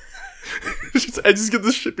 I just get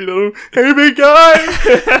the shit beat out of him. Hey, big guy.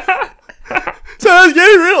 Sun's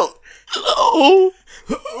getting real low.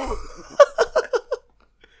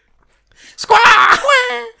 Squawk!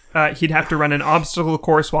 He'd have to run an obstacle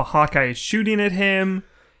course while Hawkeye is shooting at him.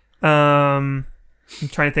 I'm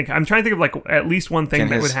trying to think of like at least one thing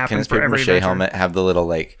that would happen Can his for paper every mache Avenger. helmet have the little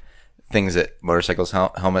like things that motorcycles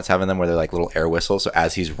helmets have in them, where they're like little air whistles? So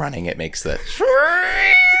as he's running, it makes the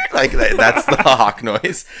like that's the Hawk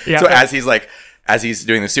noise. Yeah, so but- as he's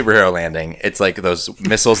doing the superhero landing, it's like those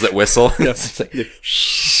missiles that whistle. It's like,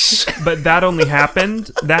 But that only happened.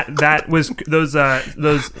 That was those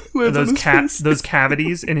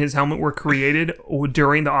cavities in his helmet were created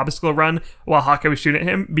during the obstacle run while Hawkeye was shooting at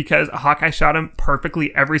him, because Hawkeye shot him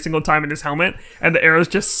perfectly every single time in his helmet, and the arrows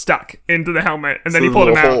just stuck into the helmet, and then So he pulled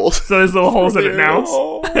there's him out. little holes. So there's little holes in it now.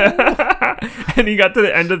 oh. And he got to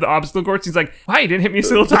the end of the obstacle course. He's like, "Why, you didn't hit me a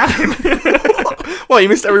single time?" Well, you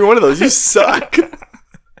missed every one of those. You suck.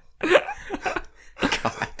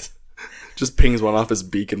 God. Just pings one off his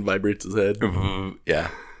beak and vibrates his head. Yeah.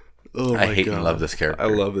 Oh my I hate God. and love this character. I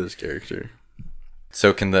love this character.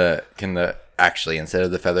 So can the actually, instead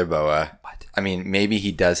of the feather boa, I mean, maybe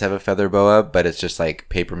he does have a feather boa, but it's just like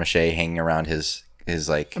paper mache hanging around his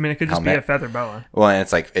like. I mean, it could just be a feather boa. Well, and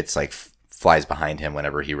it's like flies behind him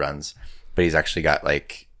whenever he runs, but he's actually got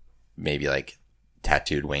like maybe like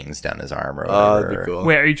tattooed wings down his arm or whatever. That'd be cool.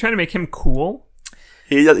 Wait, are you trying to make him cool?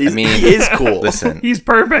 He is cool. Listen, He's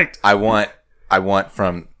perfect. I want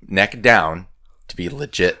from neck down to be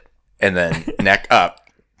legit, and then neck up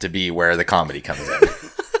to be where the comedy comes in.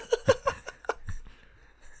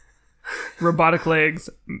 Robotic legs,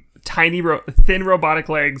 thin robotic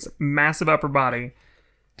legs, massive upper body.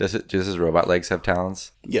 Does his robot legs have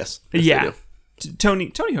talons? Yes. Yeah. they do.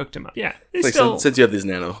 Tony hooked him up. Yeah. It's Like, still since you have these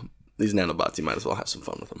nano These nanobots, you might as well have some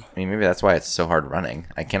fun with them. I mean, maybe that's why it's so hard running.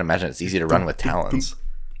 I can't imagine it's easy to run with talons.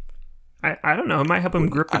 I don't know. It might help him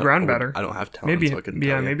grip the ground better. I don't have talents, Maybe, so I couldn't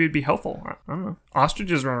tell you. maybe it'd be helpful. I don't know.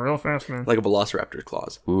 Ostriches run real fast, man. Like a velociraptor's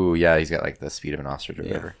claws. Ooh, yeah, he's got like the speed of an ostrich or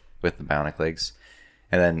whatever with the bionic legs.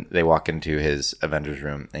 And then they walk into his Avengers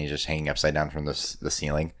room, and he's just hanging upside down from the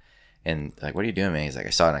ceiling. And like, what are you doing, man? He's like, I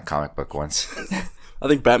saw it in a comic book once. I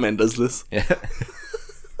think Batman does this. Yeah.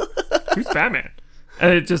 Who's Batman?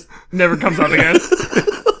 And it just never comes up again.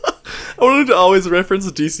 I wanted to always reference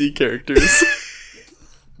DC characters.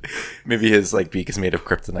 Maybe his like beak is made of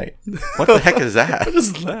kryptonite. What the heck is that? What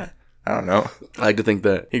is that? I don't know. I like to think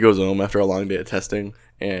that he goes home after a long day of testing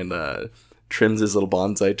and trims his little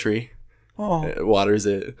bonsai tree, waters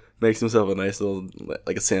it, makes himself a nice little,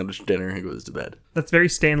 like a sandwich dinner, and goes to bed. That's very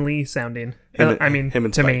Stan Lee sounding. Him to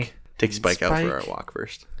and Spike. me. Take Spike out Spike. for a walk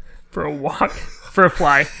first. For a walk. For a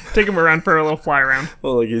fly. Take him around for a little fly around.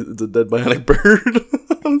 Well, like it's a dead bionic bird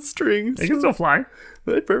on strings. He can still fly.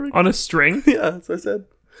 Right, perfect. On a string. Yeah, that's what I said.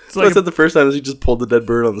 It's So I said the first time is he just pulled the dead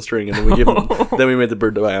bird on the string, and then we then we made the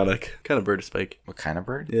bird bionic. What kind of bird is Spike? What kind of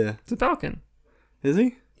bird? Yeah, it's a falcon. is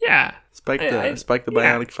he Yeah. Spike I- Spike the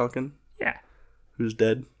yeah. bionic falcon Yeah. who's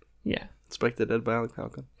dead? Yeah. Spike the dead bionic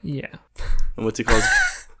falcon. Yeah. And what's he called?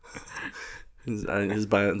 his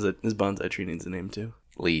bonsai tree needs a name too.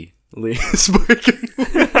 Lee. Lee Spike.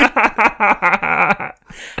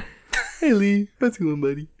 Hey Lee, how's it going,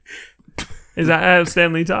 buddy? Is that how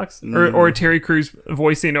Stan Lee talks? Or Terry Crews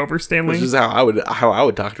voicing over Stan Lee? Which is how I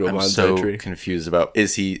would talk to a I'm bonsai so tree. confused about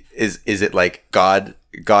is it like God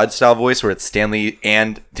style voice where it's Stanley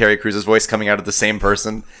and Terry Crews' voice coming out of the same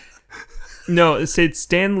person? No, it's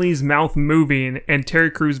Stan Lee's mouth moving and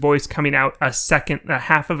Terry Crews' voice coming out a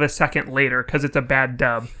half of a second later because it's a bad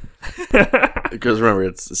dub. Because remember,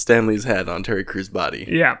 it's Stanley's head on Terry Crews' body.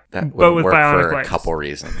 Yeah, That but would with work bionic for a legs. couple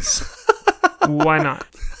reasons. Why not?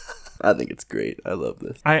 I think it's great. I love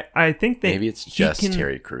this. I think that Maybe it's he just can-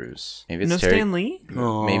 Terry Crews. Maybe it's No Terry. Stan Lee?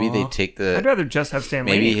 Maybe they take I'd the rather just have Stan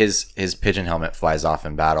Lee. maybe his pigeon helmet flies off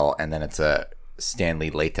in battle, and then it's a Stanley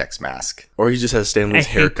latex mask. Or he just has I Stanley's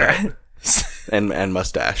hate haircut that. and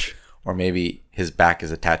mustache. Or maybe his back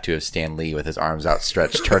is a tattoo of Stan Lee with his arms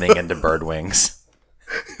outstretched, turning into bird wings.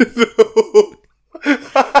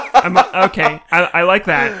 Okay, I like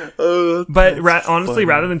that. Oh, But honestly,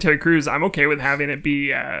 rather than Terry Crews, I'm okay with having it be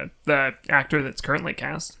the actor that's currently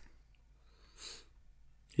cast.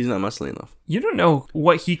 he's not muscly enough. You don't know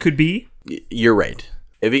what he could be. You're right.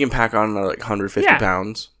 If he can pack on like 150 Yeah.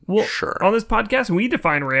 pounds, Well, sure. On this podcast, we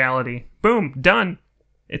define reality. Boom, done.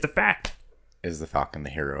 It's a fact. Is the Falcon the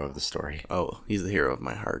hero of the story? Oh, he's the hero of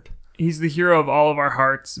my heart. He's the hero of all of our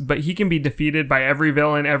hearts, but he can be defeated by every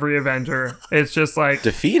villain, every Avenger. It's just like,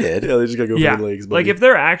 Defeated? Yeah, they just gotta go yeah, for the legs. like if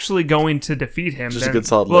they're actually going to defeat him, Just a then, good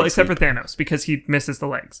solid well, leg except sweep. for Thanos because he misses the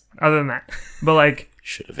legs. Other than that, but like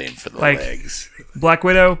Should have aimed for the Like- legs. Black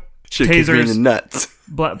Widow, Shit kicks me in the tasers, nuts.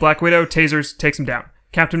 Black Widow tasers takes him down.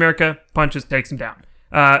 Captain America punches, takes him down.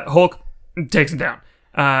 Hulk takes him down.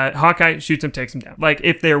 Hawkeye shoots him, takes him down. Like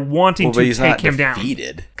if they're wanting Well, but to he's take not him down,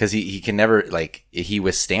 defeated because he can never like he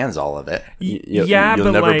withstands all of it. You'll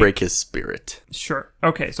but never like, break his spirit. Sure.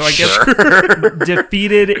 Okay, so I guess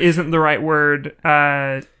defeated isn't the right word.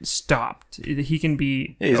 Stopped. He can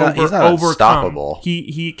be Yeah, he's not overcome. unstoppable.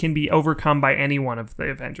 He can be overcome by any one of the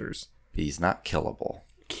Avengers. He's not killable.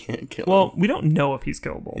 Can't kill Well, him. we don't know if he's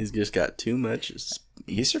killable. He's just got too much.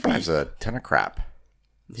 He survives a ton of crap.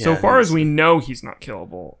 So far as we know, he's not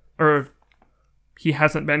killable, or he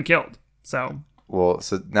hasn't been killed. So, Well,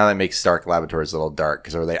 so now that makes Stark Laboratories a little dark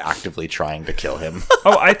because are they actively trying to kill him?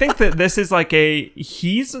 I think that this is like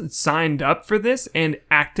he's signed up for this and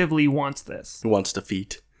actively wants this. He wants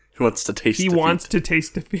defeat. He wants to taste He defeat. wants to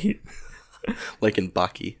taste defeat. Like in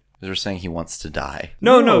Baki. Because we're saying he wants to die.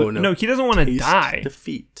 No, he doesn't want to Taste die.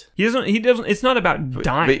 defeat. He doesn't. It's not about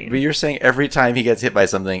dying. But you're saying every time he gets hit by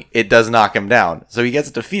something, it does knock him down. So he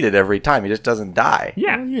gets defeated every time. He just doesn't die.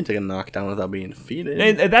 Yeah. You can take a knockdown without being defeated.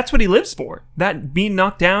 And that's what he lives for. That being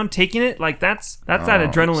knocked down, taking it, like that's that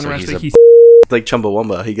adrenaline so rush he's that a- he's. Like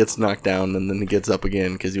Chumbawamba, he gets knocked down and then he gets up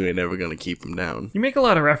again because you ain't never gonna keep him down. You make a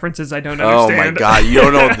lot of references I don't Oh understand. my god, you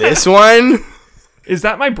don't know this one? Is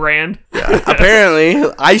that my brand?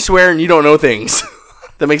 Apparently, I swear and you don't know things.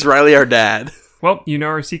 That makes Riley our dad. Well, you know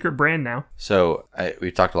our secret brand now. So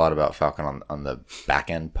we've talked a lot about Falcon on the back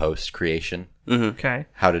end post creation. Okay.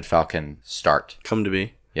 How did Falcon start? Come to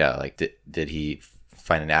be. Yeah, like did he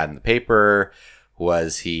find an ad in the paper?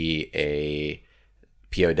 Was he a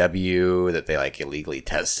POW that they like illegally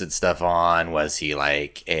tested stuff on? Was he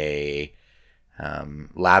like a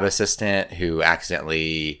lab assistant who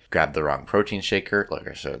accidentally grabbed the wrong protein shaker, like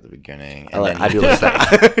I said at the beginning. And I do like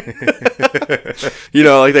that. You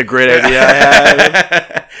know, like that great idea I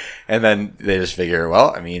had. And then they just figure,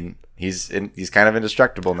 well, I mean, he's kind of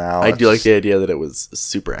indestructible now. I do like the idea that it was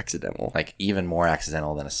super accidental. like even more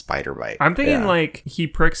accidental than a spider bite. I'm thinking Yeah. like he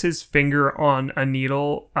pricks his finger on a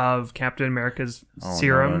needle of Captain America's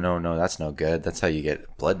serum. No, that's no good. That's how you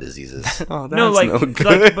get blood diseases. Oh, that's No, like, no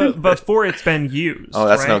good. but before it's been used. Oh,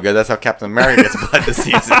 that's right? no good. That's how Captain America gets blood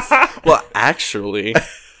diseases. Well, actually,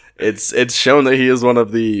 it's shown that he is one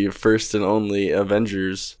of the first and only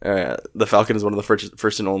Avengers. The Falcon is one of the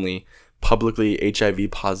first and only publicly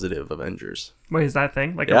HIV positive Avengers. Wait, is that a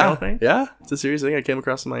thing? Like a real thing? Yeah, it's a serious thing I came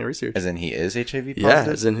across in my research. As in he is HIV positive? Yeah,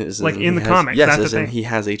 as in his, Like as in the he comics, Yes, that's as the in thing. he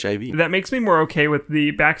has HIV. That makes me more okay with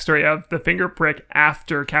the backstory of the finger prick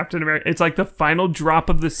after Captain America. It's like the final drop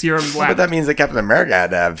of the serum But left. that means that Captain America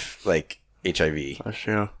had to have like HIV. That's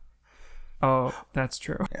true. Oh, that's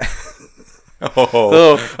true.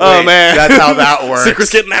 Oh man, That's how that works.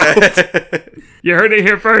 Secret's getting out. You heard it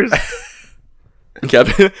here first.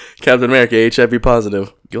 Captain America, HIV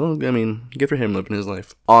positive. I mean, good for him living his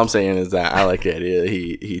life. All I'm saying is that I like the idea that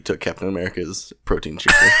he took Captain America's protein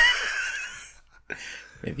shaker.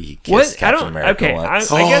 Maybe he kissed What? Captain America Okay,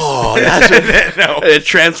 once. I guess. Oh, that's what, it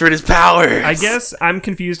transferred his powers. I guess I'm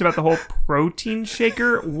confused about the whole protein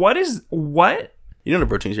shaker. What? You know what a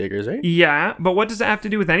protein shaker is, right? Yeah, but what does it have to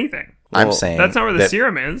do with anything? I'm Well, saying That's not where the that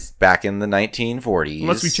serum is. back in the 1940s.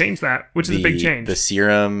 Unless we change that, which is a big change. The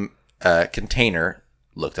serum container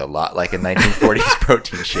looked a lot like a 1940s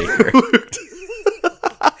protein shaker.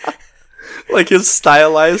 Like his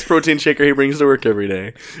stylized protein shaker he brings to work every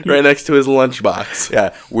day, right next to his lunchbox.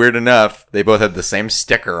 Yeah, weird enough, they both had the same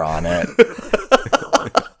sticker on it,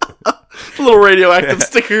 A little radioactive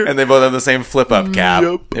sticker. and they both have the same flip-up cap.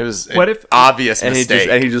 Yep. It was What an if- obvious and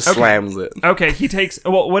mistake. he just slams it. Okay, he takes.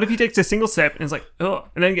 Well, what if he takes a single sip and is like, ugh,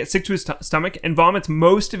 and then gets sick to his stomach and vomits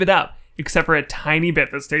most of it up, except for a tiny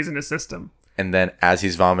bit that stays in his system. And then, as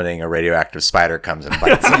he's vomiting, a radioactive spider comes and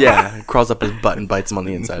bites him. Yeah, it crawls up his butt and bites him on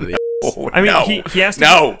the inside of the. Oh, I mean, no. he has to.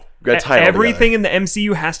 No. Got tied all Everything in the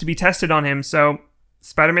MCU has to be tested on him, so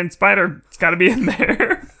Spider-Man spider, it's got to be in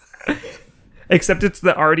there. Except it's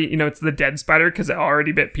the already, it's the dead spider because it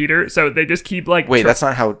already bit Peter. So they just keep like. Wait, that's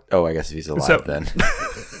not how. Oh, I guess if he's alive So- then.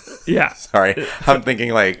 Yeah. Sorry, I'm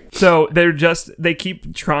thinking like. So they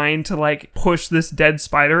keep trying to like push this dead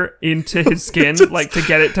spider into his skin, like to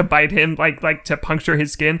get it to bite him, like to puncture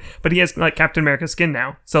his skin. But he has like Captain America's skin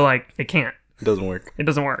now, so like it can't. It doesn't work. It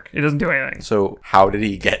doesn't work. It doesn't do anything. So how did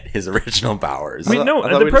he get his original powers? I mean, no,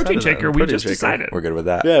 I thought the we protein decided that. shaker. We Protein just shaker. decided. We're good with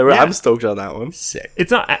that. Yeah, Yeah. I'm stoked on that one. Sick.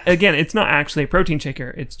 It's not. Again, it's not actually a protein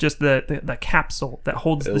shaker. It's just the capsule that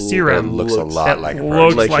holds the It serum. It looks a looks- lot it like a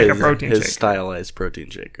looks protein. like a his, protein his shaker. stylized protein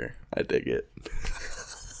shaker. I dig it.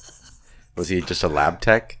 Was he just a lab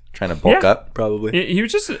tech trying to bulk Yeah. up? Probably. He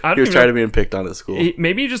was just. I don't He was even tired know. of being picked on at school.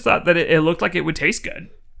 Maybe he just thought that it looked like it would taste good.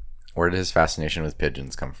 Where did his fascination with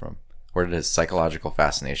pigeons come from? Where did his psychological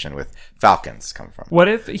fascination with falcons come from? What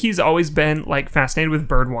if he's always been like fascinated with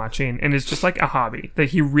bird watching and it's just like a hobby that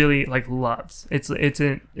he really like loves? It's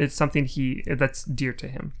something that's dear to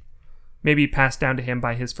him. Maybe passed down to him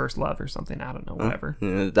by his first love or something. I don't know. Whatever.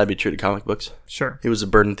 Yeah, that'd be true to comic books. Sure. He was a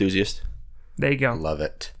bird enthusiast. There you go. Love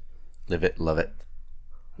it. Live it, love it.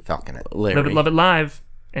 Falcon it. Larry. Love it live,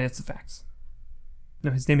 and it's the facts.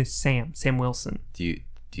 No, his name is Sam Wilson.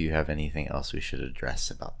 Do you have anything else we should address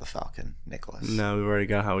about the Falcon, Nicholas? No, we've already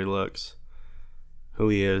got how he looks, who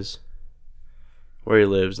he is, where he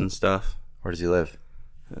lives and stuff. Where does he live?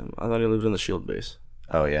 I thought he lived in the Shield base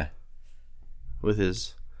Oh yeah.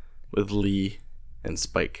 with Lee and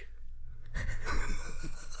Spike.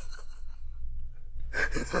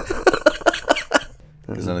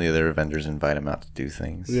 Because none of the other Avengers invite him out to do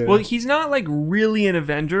things. Yeah. Well, he's not like really an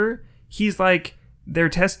Avenger. He's like their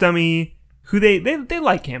test dummy. Who they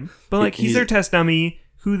like him, but like he's their test dummy.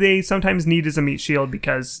 Who they sometimes need as a meat shield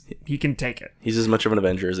because he can take it. He's as much of an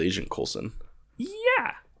Avenger as Agent Coulson.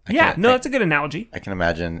 Yeah. That's a good analogy. I can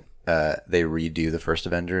imagine they redo the first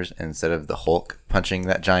Avengers, and instead of the Hulk punching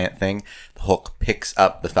that giant thing, the Hulk picks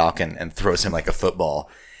up the Falcon and throws him like a football,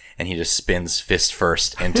 and he just spins fist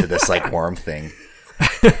first into this like worm thing.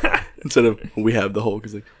 Instead of we have the Hulk,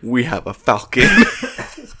 he's like, we have a Falcon.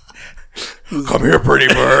 Come here, pretty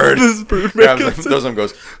bird. This bird Grabs him, throws him,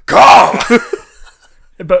 goes, "Caw!"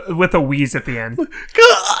 But with a wheeze at the end.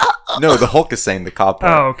 No, the Hulk is saying the caw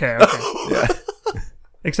part. Oh, okay. Yeah.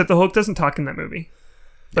 Except the Hulk doesn't talk in that movie.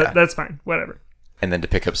 But Yeah. that's fine. Whatever. And then to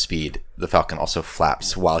pick up speed, the Falcon also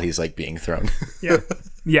flaps while he's like being thrown. Yeah.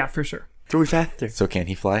 Yeah, for sure. Going faster. So can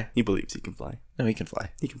he fly? He believes he can fly. No, he can fly.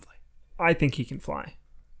 He can fly. I think he can fly.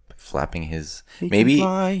 Flapping his... He can Maybe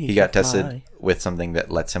fly, he got can tested fly. with something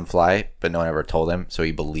that lets him fly, but no one ever told him, so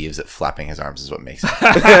he believes that flapping his arms is what makes him.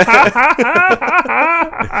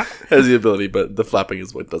 Has the ability, but the flapping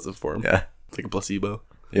is what does it for him. Yeah. It's like a placebo.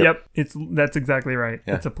 Yep. That's exactly right.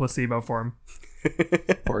 Yeah. It's a placebo form.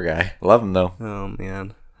 Poor guy. Love him, though. Oh,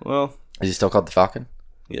 man. Well, Is he still called the Falcon?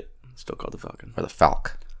 yep. Still called the Falcon. Or the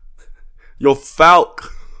Falk? Yo,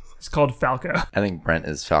 Falk! It's called Falco. I think Brent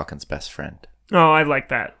is Falcon's best friend. Oh, I like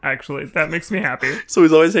that, actually. That makes me happy. So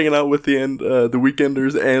he's always hanging out with the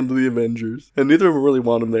Weekenders and the Avengers. And neither of them really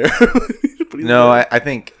want him there. But he's No, there. I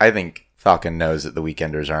think Falcon knows that the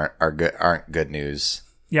Weekenders aren't good news.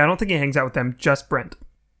 Yeah, I don't think he hangs out with them, just Brent.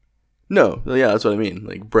 No, yeah, that's what I mean.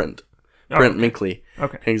 Like Brent. Oh, Brent okay. Minkley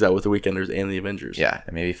Okay. hangs out with the Weekenders and the Avengers. Yeah,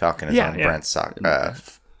 and maybe Falcon is Yeah, on yeah. Brent's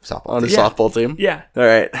softball On his team. Yeah. softball team. Yeah. All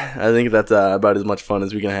right. I think that's about as much fun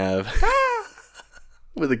as we can have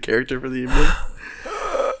with a character for the evening.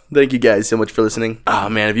 Thank you guys so much for listening. Oh,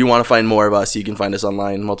 man, if you want to find more of us, you can find us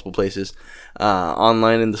online, multiple places.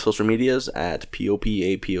 Online in the social medias at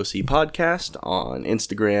POPAPOC Podcast on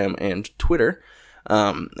Instagram and Twitter.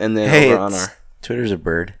 And then Hey, over on our Twitter's a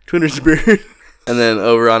bird. Twitter's bird. And then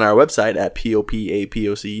over on our website at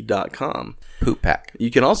POPAPOC.com. Poop pack.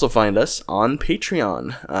 You can also find us on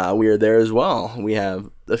Patreon. We are there as well. We have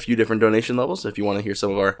a few different donation levels if you want to hear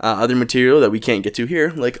some of our other material that we can't get to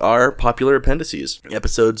here, like our popular appendices,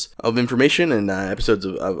 episodes of information and episodes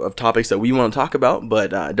of topics that we want to talk about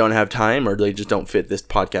but don't have time or they just don't fit this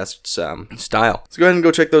podcast's style. So go ahead and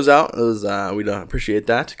go check those out. We'd appreciate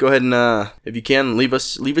that. Go ahead and if you can, leave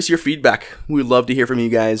us your feedback. We'd love to hear from you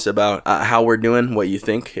guys about how we're doing, what you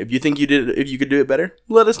think. If you think you could do it better,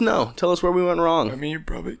 let us know. Tell us where we went wrong. I mean, you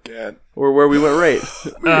probably can. Or where we went right.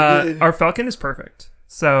 Our Falcon is perfect.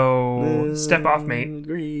 So, step off, mate.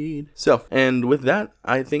 Agreed. So, and with that,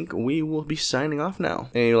 I think we will be signing off now.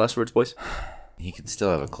 Any last words, boys? He can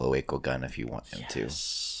still have a cloacal gun if you want him to.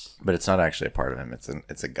 But it's not actually a part of him.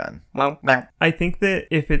 It's a gun. Well, I think that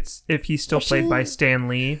if he's still played by Stan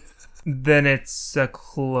Lee, then it's a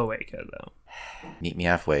cloaca, though. Meet me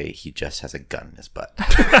halfway. He just has a gun in his butt.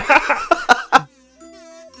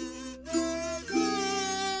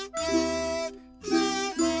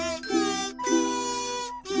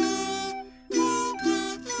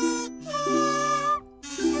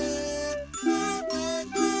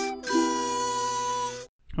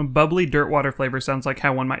 A bubbly dirt water flavor sounds like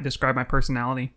how one might describe my personality.